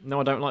drops.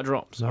 No, I don't like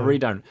drops. I really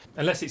don't.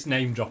 Unless it's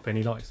name dropping,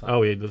 he likes that.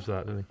 Oh, he loves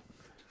that, doesn't he?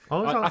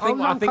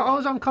 I think I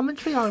was on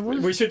commentary. I was.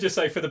 We should just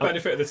say, for the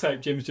benefit of the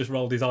tape, Jim's just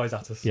rolled his eyes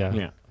at us. Yeah.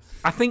 Yeah.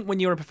 I think when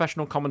you're a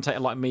professional commentator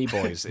like me,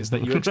 boys, is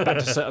that you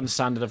expect a certain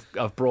standard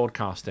of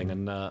broadcasting,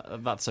 and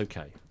that's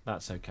okay.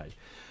 That's okay.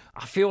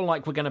 I feel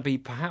like we're going to be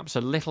perhaps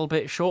a little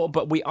bit short,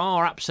 but we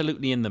are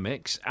absolutely in the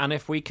mix. And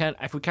if we can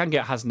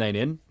get Hasnain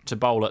in to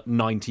bowl at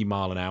 90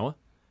 mile an hour,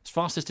 his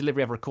fastest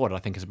delivery ever recorded, I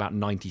think, is about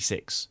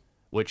 96,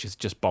 which is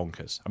just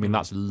bonkers. I mean,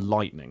 that's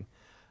lightning.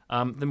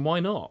 Then why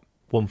not?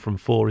 1 from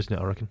 4, isn't it?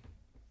 I reckon.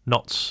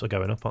 Knots are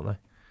going up, aren't they?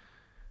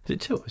 Is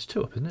it 2? It's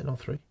 2 up, isn't it? Not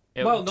 3.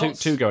 Well,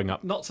 two going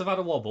up. Knots have had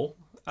a wobble.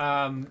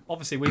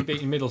 Obviously, we've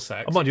beaten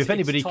Middlesex. Oh, mind you, if It's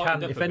anybody tightened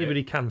can, up if a bit.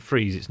 anybody can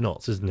freeze, it's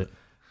Knots, isn't it?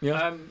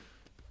 Yeah.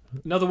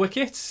 Another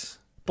wicket.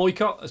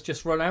 Boycott has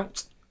just run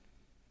out.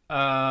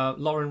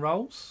 Lauren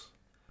Rolls.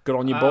 Good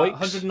on you, boys.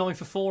 109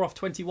 for 4 off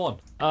 21.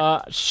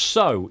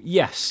 So,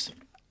 yes,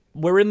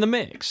 we're in the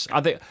mix.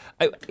 I think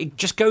it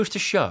just goes to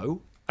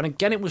show, and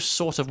again, it was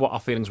sort of what our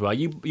feelings were.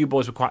 You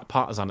boys were quite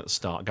partisan at the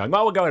start, going,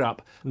 "Well, we're going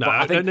up." No, But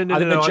I think no.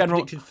 the I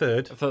general predicted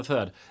 3rd. for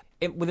third.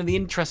 Within the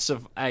interests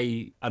of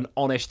an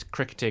honest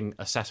cricketing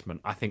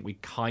assessment, I think we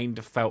kind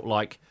of felt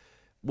like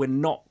we're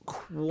not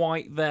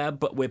quite there,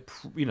 but we're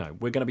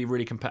going to be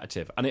really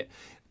competitive, and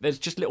there's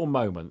just little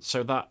moments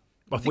so that.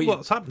 I think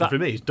what's happened for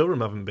me is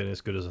Durham haven't been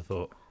as good as I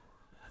thought.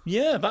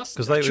 Yeah, that's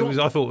Because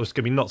I thought it was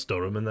going to be Knots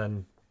Durham, and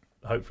then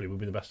hopefully we'll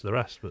be the best of the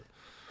rest.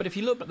 But if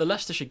you look at the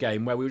Leicestershire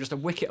game where we were just a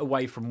wicket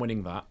away from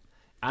winning that,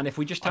 and if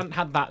we just hadn't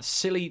had that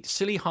silly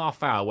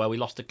half hour where we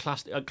lost a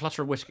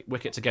clutter of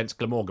wickets against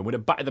Glamorgan, we'd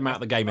have batted them out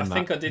of the game in that. I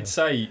think I did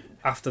say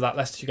after that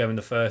Leicestershire game in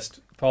the first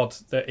pod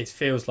that it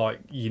feels like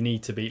you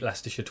need to beat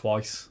Leicestershire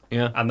twice.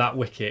 Yeah. And that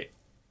wicket,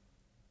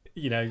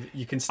 you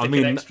can stick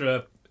an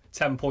extra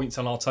 10 points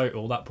on our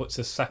total. That puts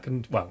us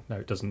second. Well, no,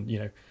 it doesn't.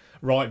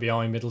 Right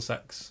behind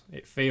Middlesex.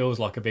 It feels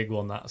like a big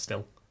one that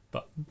still,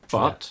 but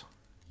yeah.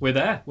 We're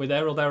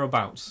there or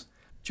thereabouts.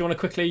 Do you want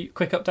a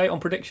quick update on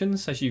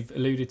predictions, as you've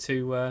alluded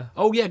to?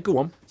 Oh yeah, go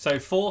on. So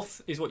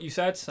 4th is what you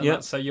said, and Yeah.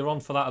 so you're on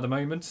for that at the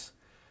moment.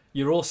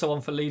 You're also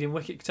on for leading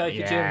wicket taker,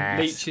 Yes. Jim.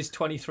 Leach is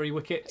 23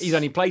 wickets. He's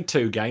only played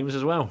 2 games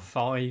as well.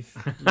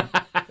 5.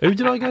 who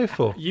did I go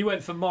for? You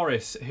went for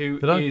Morris, who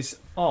Did I? is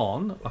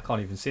on, I can't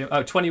even see him,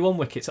 21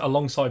 wickets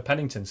alongside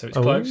Pennington, so it's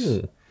Oh.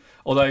 close.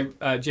 Although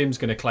Jim's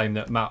going to claim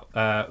that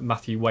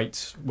Matthew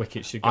Waite's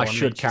wicket should go I on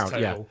should Leach's count.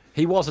 Yeah, total.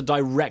 he was a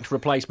direct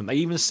replacement. They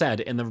even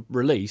said in the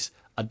release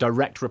a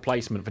direct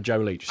replacement for Joe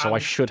Leach, so I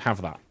should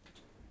have that.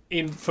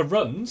 For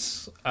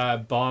runs,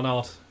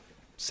 Barnard,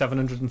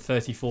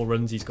 734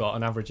 runs he's got,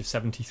 an average of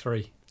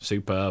 73.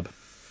 Superb.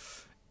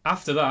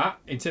 After that,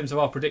 in terms of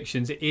our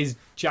predictions, it is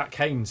Jack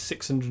Haynes,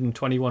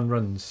 621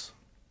 runs.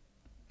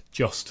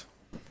 Just.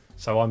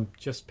 So I'm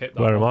just pipped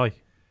that Where am one.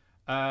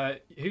 I?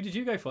 Who did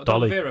you go for?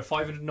 Dolly. Vera,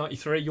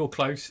 593. You're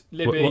close.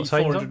 Libby, What's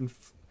Haynes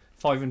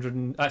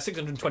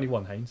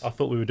 621, Haynes. I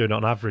thought we were doing it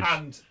on average.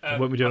 And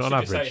weren't we doing it on I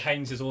should just average? say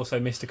Haynes has also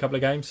missed a couple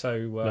of games. So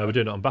No, we're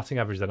doing it on batting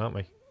average then, aren't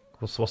we?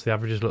 What's the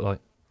averages look like?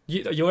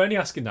 you're only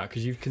asking that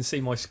because you can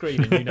see my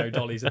screen and you know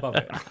Dolly's above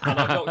it. And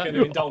I'm not going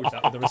to indulge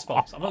that with a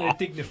response. I'm not going to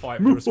dignify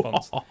it with a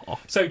response.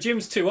 So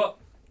Jim's 2 up.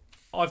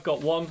 I've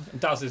got 1.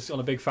 And Daz is on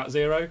a big fat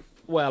 0.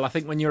 Well, I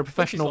think when you're a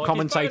professional like,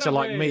 commentator he's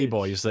like me, average.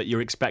 boys, that you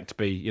expect to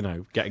be,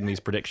 getting these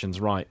predictions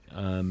right.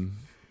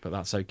 But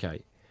that's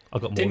okay. I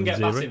got more Didn't than get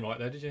 0. batting right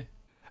there, did you?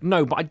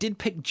 No, but I did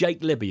pick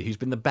Jake Libby, who's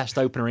been the best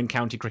opener in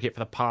county cricket for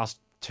the past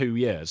 2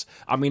 years.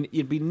 I mean,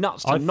 you'd be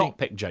nuts to not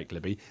pick Jake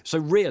Libby. So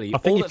really,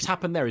 all that's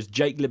happened there is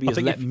Jake Libby has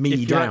let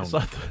me down.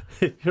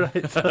 You're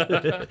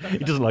right. He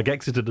doesn't like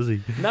Exeter, does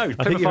he? No, I think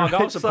Plymouth you're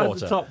Argyle outside supporter.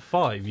 the top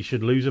 5. You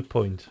should lose a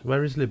point.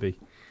 Where is Libby?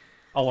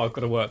 Oh, I've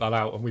got to work that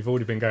out, and we've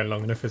already been going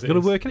long enough as it Got to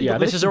is. work it. Yeah,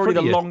 this is already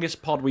the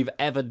longest pod we've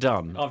ever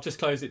done. I've just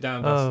closed it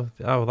down. Daz.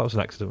 Oh, that was an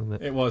accident,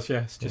 wasn't it? It was,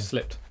 yes, just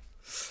slipped.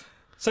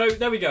 So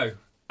there we go.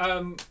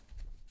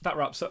 That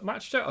wraps up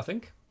Match Chat, I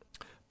think.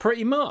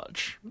 Pretty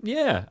much,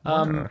 yeah.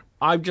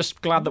 I'm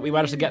just glad that we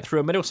managed to get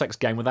through a Middlesex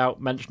game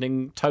without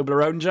mentioning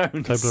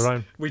Toblerone-Jones.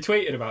 Toblerone. We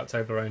tweeted about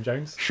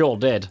Toblerone-Jones. Sure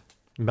did.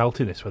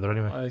 Melting this weather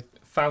anyway. I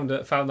found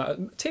that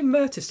Tim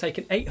Murtaugh's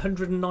taken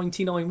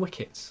 899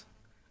 wickets.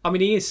 I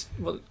mean, he is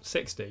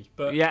 60,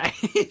 but Yeah,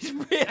 he's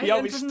still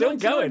 899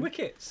 going.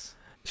 wickets.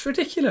 It's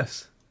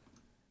ridiculous.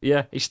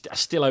 Yeah, he's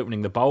still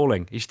opening the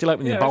bowling. He's still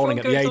opening the bowling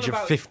at the age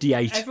of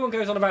 58. Everyone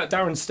goes on about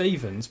Darren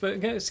Stevens, but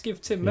let's give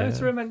Tim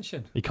Murtaugh a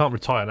mention. He can't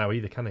retire now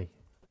either, can he?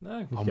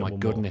 No. Oh Get my one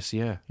goodness,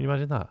 yeah. Can you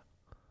imagine that?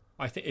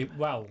 I think Get a You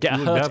wouldn't be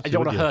able hurt, to, you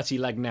don't want would a you? hurty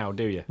leg now,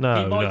 do you?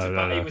 No, he might have,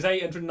 no. It was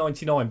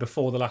 899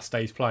 before the last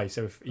day's play,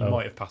 so he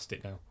might have passed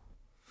it now.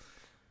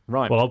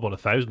 Right. Well, I'd want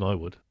 1,000, I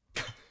would.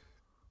 I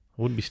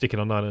wouldn't be sticking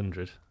on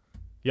 900.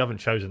 You haven't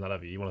chosen that,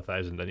 have you? You want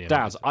 1,000, don't you?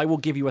 Daz, I will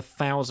give you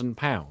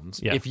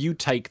 £1,000 Yeah. if you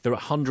take the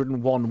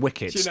 101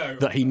 wickets Do you know-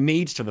 that he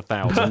needs to the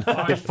 1,000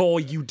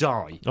 before you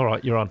die All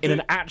right, you're on. in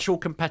an actual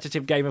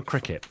competitive game of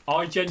cricket.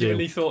 I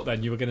genuinely thought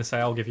then you were going to say,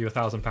 I'll give you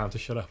 £1,000 to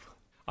shut up.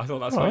 I thought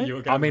that's what Right. you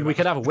were going I mean, we with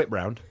could have a whip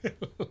round.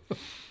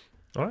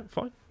 All right,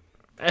 fine.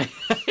 that.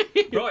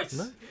 Right.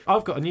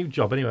 I've got a new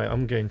job anyway.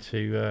 I'm going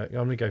to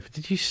go for.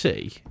 Did you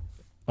see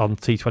on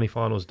T20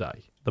 Finals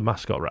Day the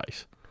mascot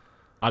race?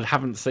 I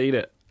haven't seen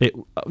it.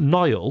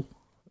 Nile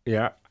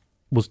Yeah.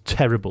 was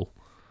terrible.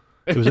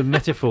 It was a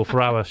metaphor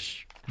for our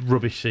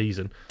rubbish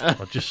season. I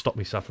just stopped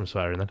myself from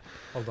swearing then.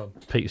 Hold on.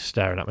 Peter's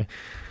staring at me.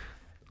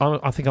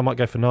 I think I might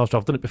go for Nile's job.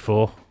 I've done it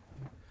before.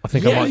 I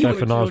think I Yeah, might you go were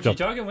for Nile's Georgie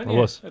job. Jagan, weren't I you?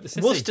 was. At the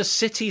City. Worcester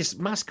City's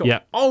mascot. Yeah.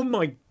 Oh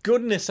my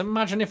goodness!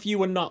 Imagine if you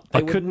were not. They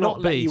I would could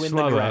not let be you in the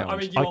slower. ground. I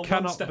mean, you are I one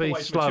cannot step be away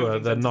from a slower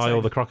children's than Nile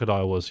entertainment. the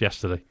crocodile was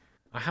yesterday.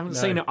 I haven't No.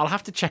 seen it. I'll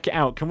have to check it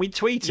out. Can we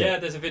tweet it? Yeah,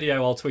 there's a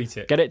video. I'll tweet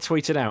it. Get it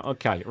tweeted out.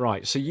 Okay,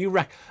 right. So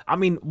I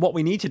mean, what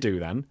we need to do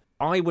then,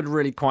 I would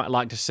really quite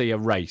like to see a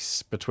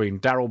race between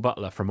Daryl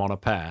Butler from On a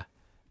Pear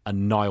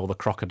and Nile the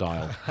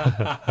crocodile.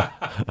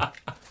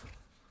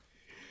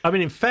 I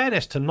mean, in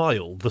fairness to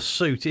Nile, the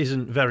suit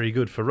isn't very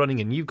good for running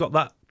in. You've got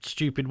that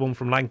stupid one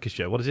from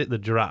Lancashire. What is it? The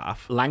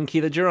giraffe?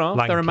 Lanky the giraffe.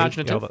 They're Lanky.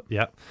 imaginative.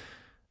 Yeah.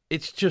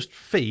 It's just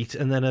feet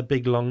and then a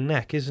big long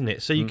neck, isn't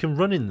it? So you can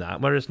run in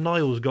that, whereas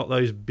Nile's got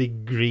those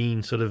big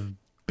green sort of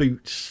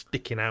boots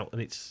sticking out,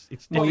 and it's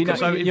Well, you know-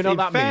 difficult. So you know in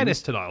that fairness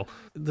means- to Nile,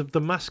 the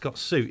mascot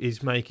suit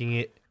is making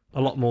it a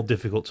lot more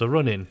difficult to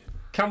run in.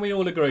 Can we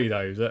all agree,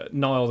 though, that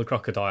Nile the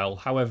crocodile,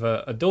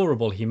 however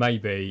adorable he may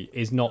be,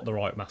 is not the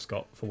right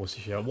mascot for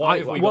Worcestershire? Why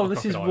have we got Well, a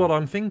this is crocodile? what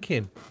I'm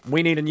thinking.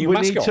 We need a new We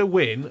mascot. need to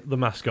win the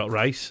mascot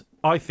race.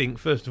 I think,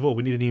 first of all,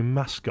 we need a new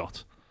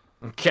mascot.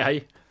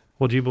 Okay.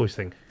 What do you boys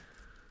think?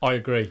 I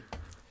agree.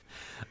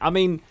 I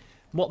mean,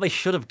 what they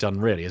should have done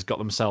really is got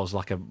themselves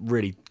like a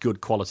really good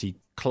quality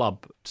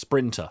club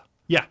sprinter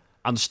Yeah.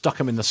 and stuck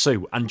them in the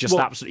suit and just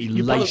Well, absolutely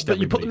you laced put, but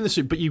you put everybody. them in the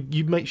suit, but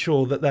you make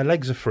sure that their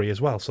legs are free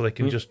as well, so they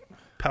can just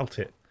pelt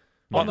it.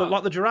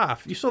 Like the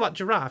giraffe. You saw that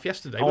giraffe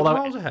yesterday. It was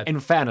Although, miles ahead. in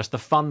fairness, the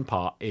fun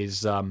part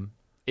is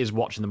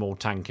watching them all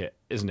tank it,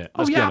 isn't it? Oh,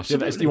 Let's be yeah, honest.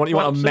 absolutely. You want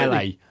Well, a absolutely.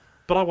 melee.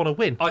 But I want to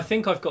win. I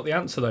think I've got the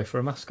answer, though, for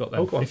a mascot,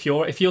 then. Oh, go on. If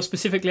you're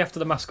specifically after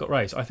the mascot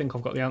race, I think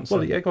I've got the answer.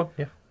 Well, yeah, go on.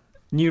 Yeah.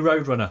 New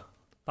Roadrunner.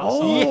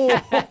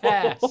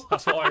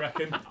 That's what I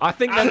reckon. I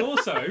think And there,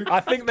 also, I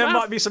think there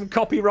might be some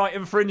copyright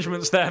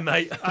infringements there,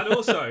 mate. and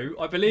also,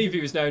 I believe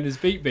he was known as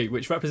Beat Beat,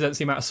 which represents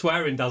the amount of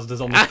swearing Daz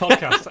does on this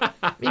podcast,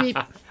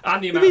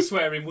 and the amount of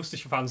swearing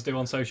Worcestershire fans do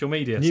on social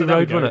media. New so there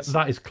we go. Roadrunner.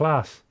 That is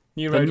class.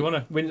 New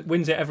Roadrunner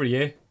wins it every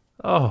year.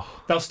 Oh,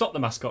 They'll stop the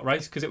mascot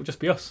race because it will just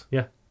be us.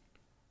 yeah.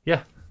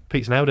 Yeah.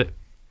 Pete's nailed it.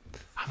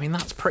 I mean,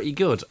 that's pretty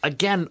good.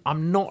 Again,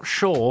 I'm not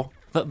sure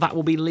that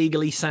will be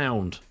legally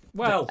sound.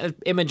 Well,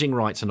 Imaging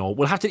rights and all.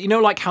 We'll have to,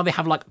 like how they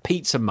have like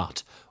pizza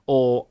mutt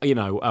or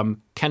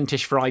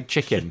Kentish fried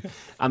chicken,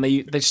 and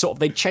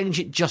they change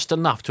it just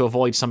enough to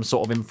avoid some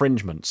sort of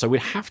infringement. So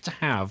we'd have to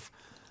have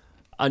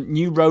a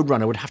new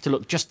Roadrunner would have to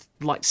look just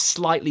like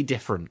slightly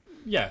different.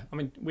 yeah, I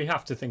mean, we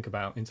have to think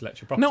about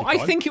intellectual property. No, I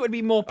crime. think it would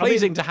be more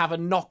pleasing to have a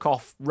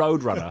knockoff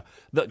Roadrunner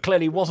that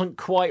clearly wasn't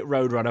quite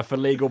Roadrunner for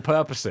legal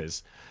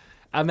purposes.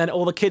 And then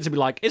all the kids would be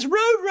like, it's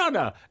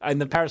Roadrunner!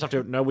 And the parents have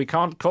to, no, we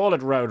can't call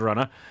it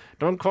Roadrunner.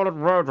 Don't call it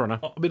Roadrunner.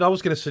 I mean, I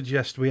was going to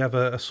suggest we have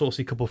a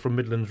saucy couple from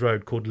Midlands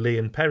Road called Lee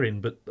and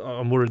Perrin, but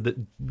I'm worried that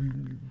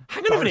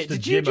Hang on a minute, Barrister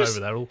did you Jim just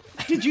over there, all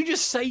did you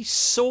just say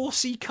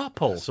saucy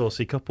couple?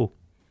 saucy couple.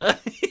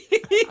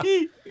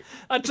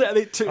 I'd say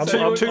they- two-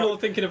 So two- you're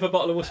thinking of a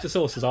bottle of Worcester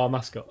sauce as our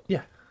mascot?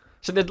 Yeah.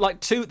 So there's like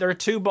two. There are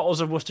two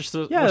bottles of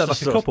Worcestershire. Yeah, like a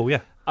Worcestershire sauce. couple,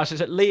 yeah. I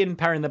said Lee and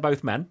Perrin. They're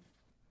both men.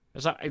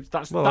 Is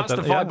that's Well, I the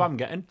don't- vibe yeah. I'm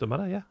getting? Doesn't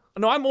matter, yeah.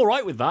 No, I'm all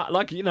right with that.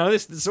 Like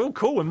it's all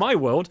cool in my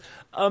world.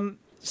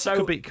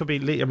 So Could be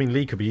Lee. I mean,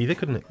 Lee could be either,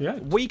 couldn't it? Yeah.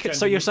 we could.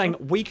 So you're saying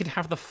we could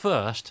have the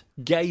first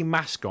gay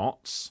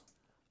mascots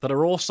that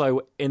are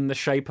also in the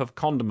shape of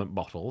condiment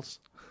bottles.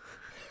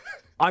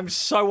 I'm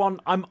so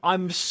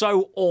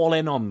all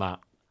in on that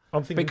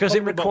I'm thinking because it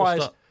condiment bottle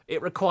requires start-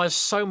 it requires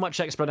so much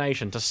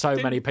explanation to so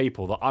many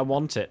people that I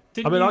want it.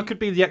 I could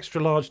be the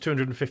extra large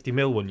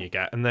 250ml one you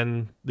get, and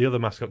then the other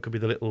mascot could be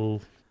the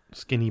little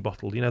skinny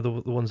bottle. You know, the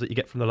ones that you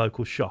get from the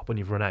local shop when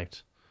you've run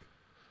out.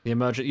 The your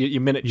miniatures. You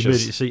immediately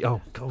see,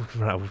 oh, God,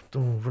 run out of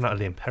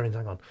Liam Perrins,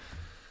 hang on.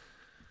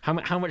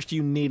 How much do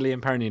you need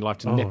Liam Perrin in your life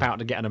to nip out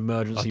to get an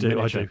emergency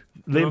miniature?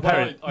 I do.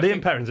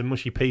 Liam Perrins and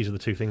mushy peas are the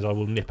two things I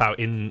will nip out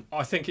in.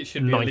 I think it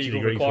should be a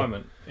legal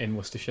requirement in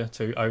Worcestershire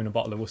to own a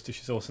bottle of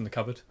Worcestershire sauce in the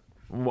cupboard.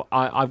 Well,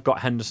 I've got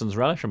Henderson's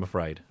relish, I'm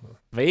afraid.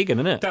 Vegan,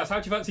 isn't it? Daz, how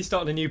do you fancy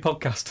starting a new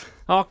podcast?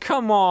 Oh,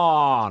 come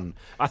on!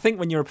 I think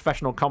when you're a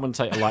professional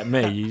commentator like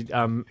me,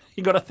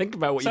 you got to think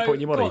about what you put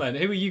in your body. Go on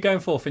then, who are you going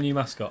for new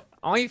mascot?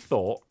 I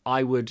thought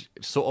I would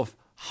sort of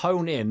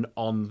hone in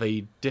on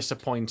the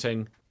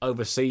disappointing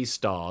overseas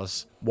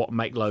stars, what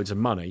make loads of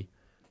money,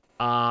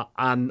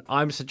 and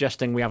I'm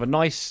suggesting we have a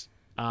nice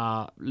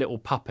little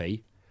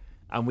puppy,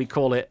 and we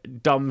call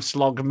it Dumb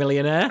Slog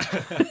Millionaire.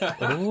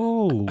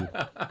 Oh.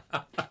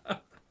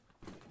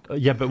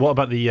 Yeah, but what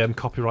about the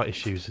copyright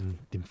issues and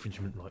the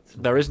infringement rights?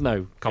 There is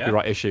no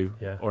copyright issue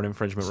or an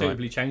infringement right.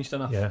 Suitably changed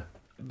enough. Yeah.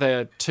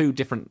 They're two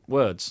different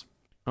words,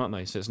 aren't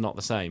they? So it's not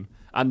the same.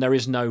 And there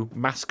is no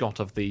mascot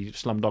of the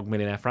Slumdog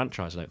Millionaire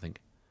franchise, I don't think.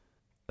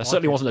 There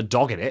certainly wasn't a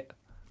dog in it.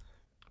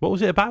 What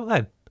was it about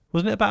then?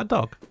 Wasn't it about a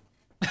dog?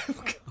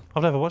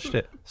 I've never watched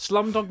it.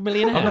 Slumdog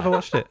Millionaire? I've never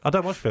watched it. I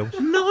don't watch films.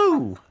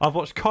 No! I've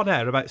watched Con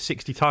Air about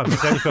 60 times.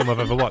 It's the only film I've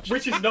ever watched.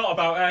 Which is not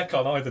about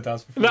aircon either,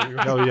 Daz.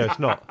 No, yeah, it's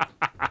not.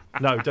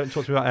 No, don't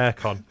talk to me about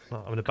aircon.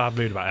 I'm in a bad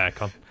mood about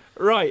aircon.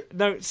 Right.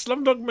 No,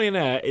 Slumdog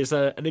Millionaire is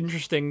an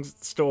interesting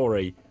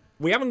story.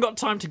 We haven't got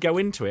time to go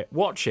into it.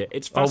 Watch it.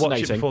 It's fascinating. I'll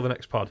watch it before the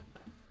next pod.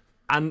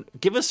 And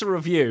give us a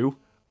review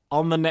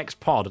on the next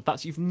pod.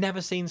 You've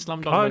never seen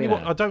Slumdog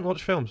Millionaire. I don't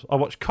watch films. I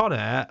watch Con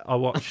Air. I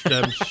watched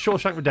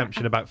Shawshank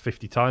Redemption about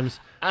 50 times,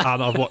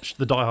 and I've watched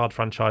the Die Hard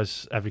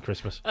franchise every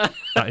Christmas.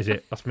 That is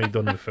it. That's me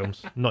done with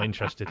films. Not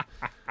interested.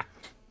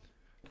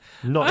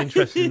 Not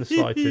interested in the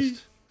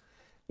slightest.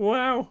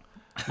 Wow.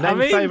 Name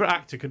your favourite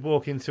actor could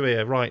walk into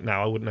here right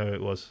now. I wouldn't know who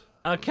it was.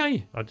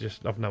 Okay.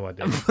 I've no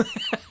idea.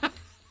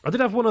 I did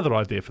have one other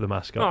idea for the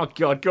mascot. Oh,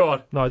 God, go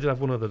on. No, I did have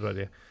one other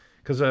idea.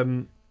 Because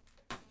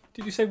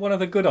did you say one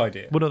other good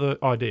idea? one other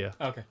idea.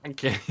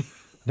 Okay.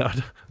 No,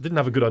 I didn't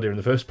have a good idea in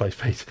the first place,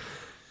 Pete.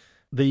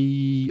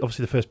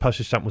 Obviously the first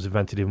postage stamp was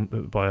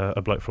invented by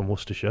a bloke from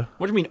Worcestershire.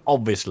 What do you mean,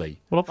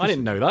 obviously? Well, I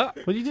didn't know that.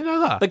 Well, you didn't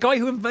know that? The guy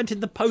who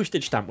invented the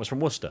postage stamp was from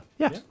Worcester?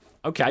 Yeah.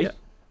 Okay. Yeah.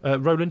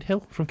 Roland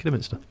Hill from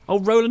Kidderminster. Oh,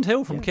 Roland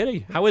Hill from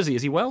Kiddie. How is he?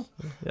 Is he well?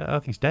 Yeah, I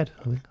think he's dead.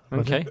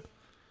 Okay.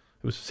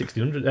 It was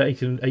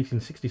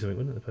 1860 something,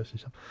 wasn't it, the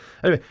postage stamp?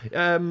 Anyway,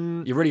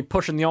 You're really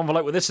pushing the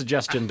envelope with this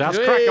suggestion, Daz.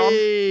 Crack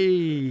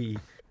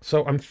on.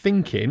 So I'm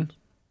thinking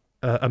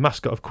a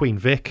mascot of Queen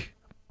Vic,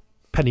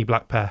 Penny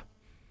Black Pear.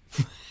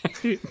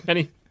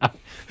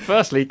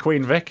 Firstly,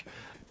 Queen Vic,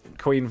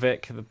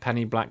 the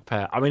Penny Black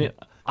Pear. I mean,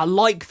 I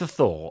like the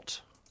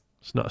thought.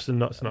 It's not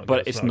But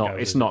good. it's not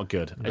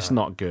good. No, it's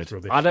not good. it's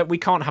rubbish. We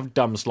can't have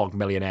Dumb Slog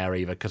Millionaire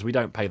either because we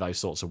don't pay those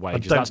sorts of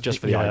wages. That's just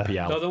for the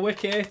IPL. Another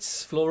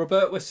wickets. Flora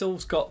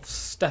Birtwhistle's got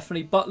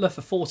Stephanie Butler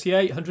for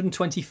 48,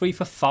 123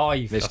 for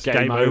 5. This That's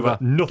game over.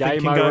 Nothing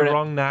Game can go over.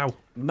 wrong now.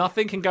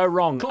 Nothing can go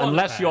wrong Come on,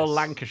 unless the you're Pears.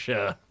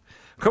 Lancashire.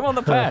 Come on,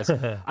 the Pears.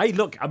 Hey,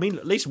 look, I mean,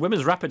 at least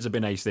Women's Rapids have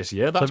been ace this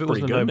year. That's So if it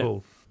pretty wasn't good, a isn't no it?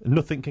 ball,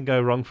 nothing can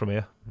go wrong from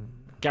here.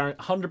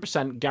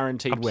 100%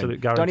 guaranteed Absolute win.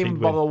 guaranteed Don't even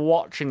win. bother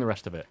watching the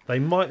rest of it. They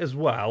might as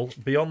well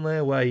be on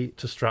their way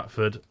to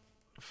Stratford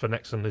for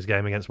next Sunday's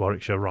game against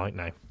Warwickshire right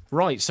now.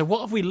 Right. So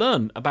what have we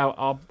learned about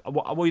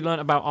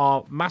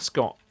our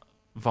mascot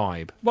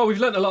vibe? Well, we've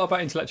learnt a lot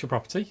about intellectual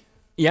property.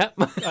 Yeah.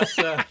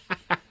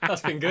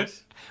 That's been good.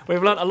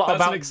 We've learnt a lot That's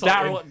about an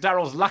exciting-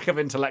 Daryl's lack of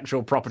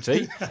intellectual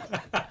property.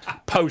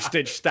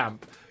 Postage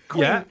stamp.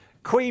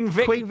 Queen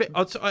Vic. Here's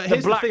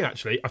the thing,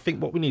 actually. I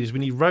think what we need is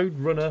new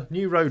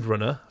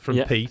Roadrunner from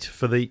Yeah. Pete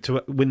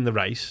to win the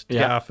race to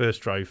get our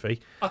first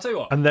trophy, I'll tell you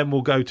what. and then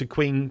we'll go to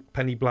Queen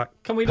Penny Black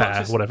Can we not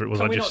Pear, just- whatever it was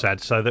can I we just not-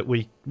 said, so that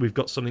we've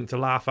got something to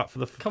laugh at for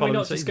the Can following we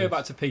not just go seasons.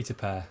 back to Peter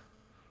Pear?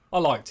 I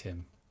liked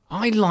him.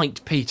 I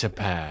liked Peter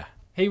Pear.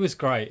 He was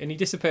great, and he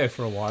disappeared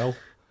for a while.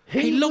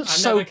 He looked I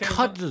so never came back.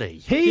 cuddly.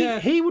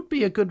 He would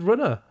be a good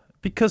runner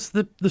because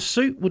the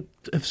suit would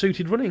have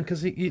suited running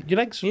because your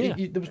legs Yeah.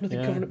 there was nothing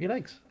Yeah. covering up your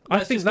legs.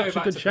 Let's I think just go that's a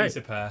back good to shape.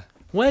 Peter Pear.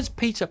 Where's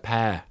Peter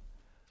Pear?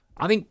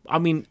 I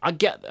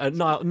get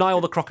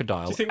Nile the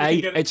crocodile. Do you think we A,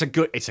 can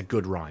get- it's a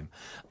good rhyme,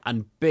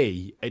 and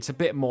B, it's a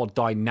bit more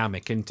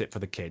dynamic, isn't it, for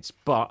the kids?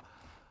 But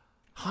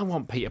I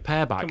want Peter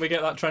Pear back. Can we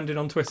get that trending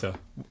on Twitter?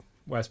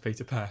 Where's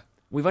Peter Pear?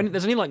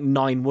 There's only like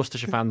 9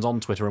 Worcestershire fans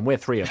on Twitter, and we're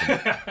 3 of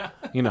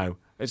them.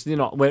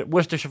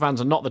 Worcestershire fans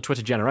are not the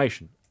Twitter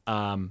generation.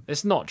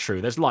 It's not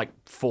true. There's like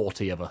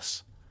 40 of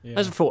us. Yeah.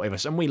 There's 40 of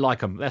us, and we like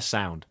them. They're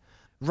sound.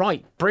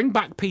 Right, bring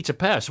back Peter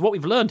Pear. So what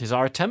we've learned is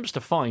our attempts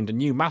to find a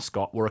new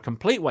mascot were a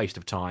complete waste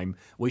of time.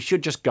 We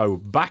should just go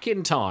back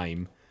in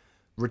time,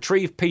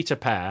 retrieve Peter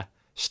Pear,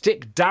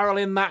 stick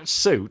Daryl in that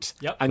suit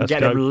and Let's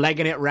get go. him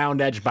legging it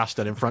round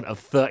Edgbaston in front of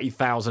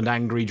 30,000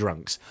 angry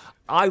drunks.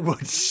 I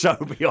would so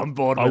be on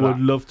board with I would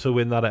that. love to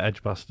win that at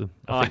Edgbaston.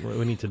 I think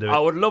we need to do it. I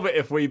would love it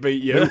if we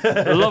beat you.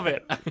 Love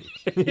it.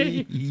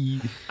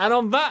 And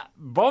on that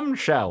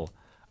bombshell,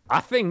 I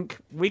think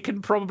we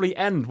can probably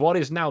end what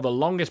is now the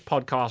longest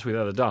podcast we've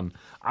ever done.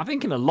 I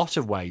think in a lot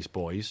of ways,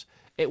 boys,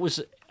 it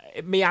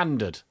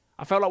meandered.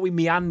 I felt like we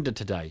meandered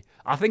today.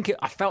 I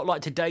felt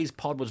like today's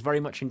pod was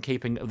very much in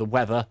keeping of the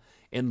weather,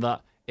 in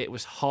that it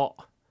was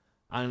hot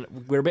and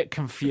we're a bit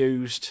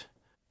confused.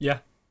 Yeah.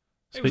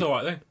 It was all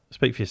right, though.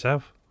 Speak for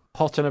yourself.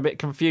 Hot and a bit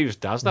confused,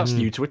 Daz. That's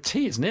you to a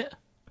T, isn't it?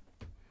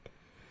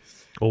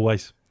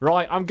 Always.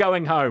 Right, I'm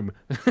going home.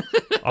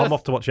 I'm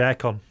off to watch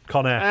Aircon.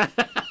 Con Air.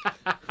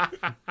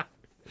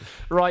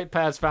 Right,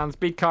 Pears fans,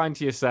 be kind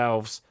to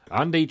yourselves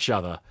and each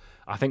other.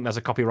 I think there's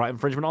a copyright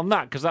infringement on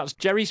that because that's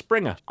Jerry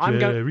Springer.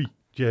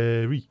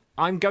 Jerry.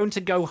 I'm going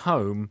to go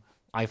home.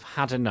 I've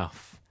had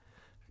enough.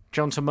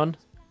 Gentlemen,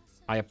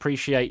 I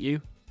appreciate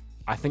you.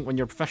 I think when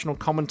you're a professional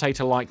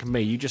commentator like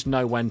me, you just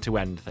know when to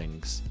end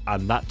things.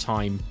 And that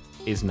time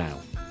is now.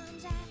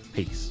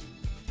 Peace.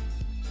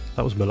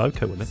 That was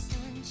Moloko, wasn't it?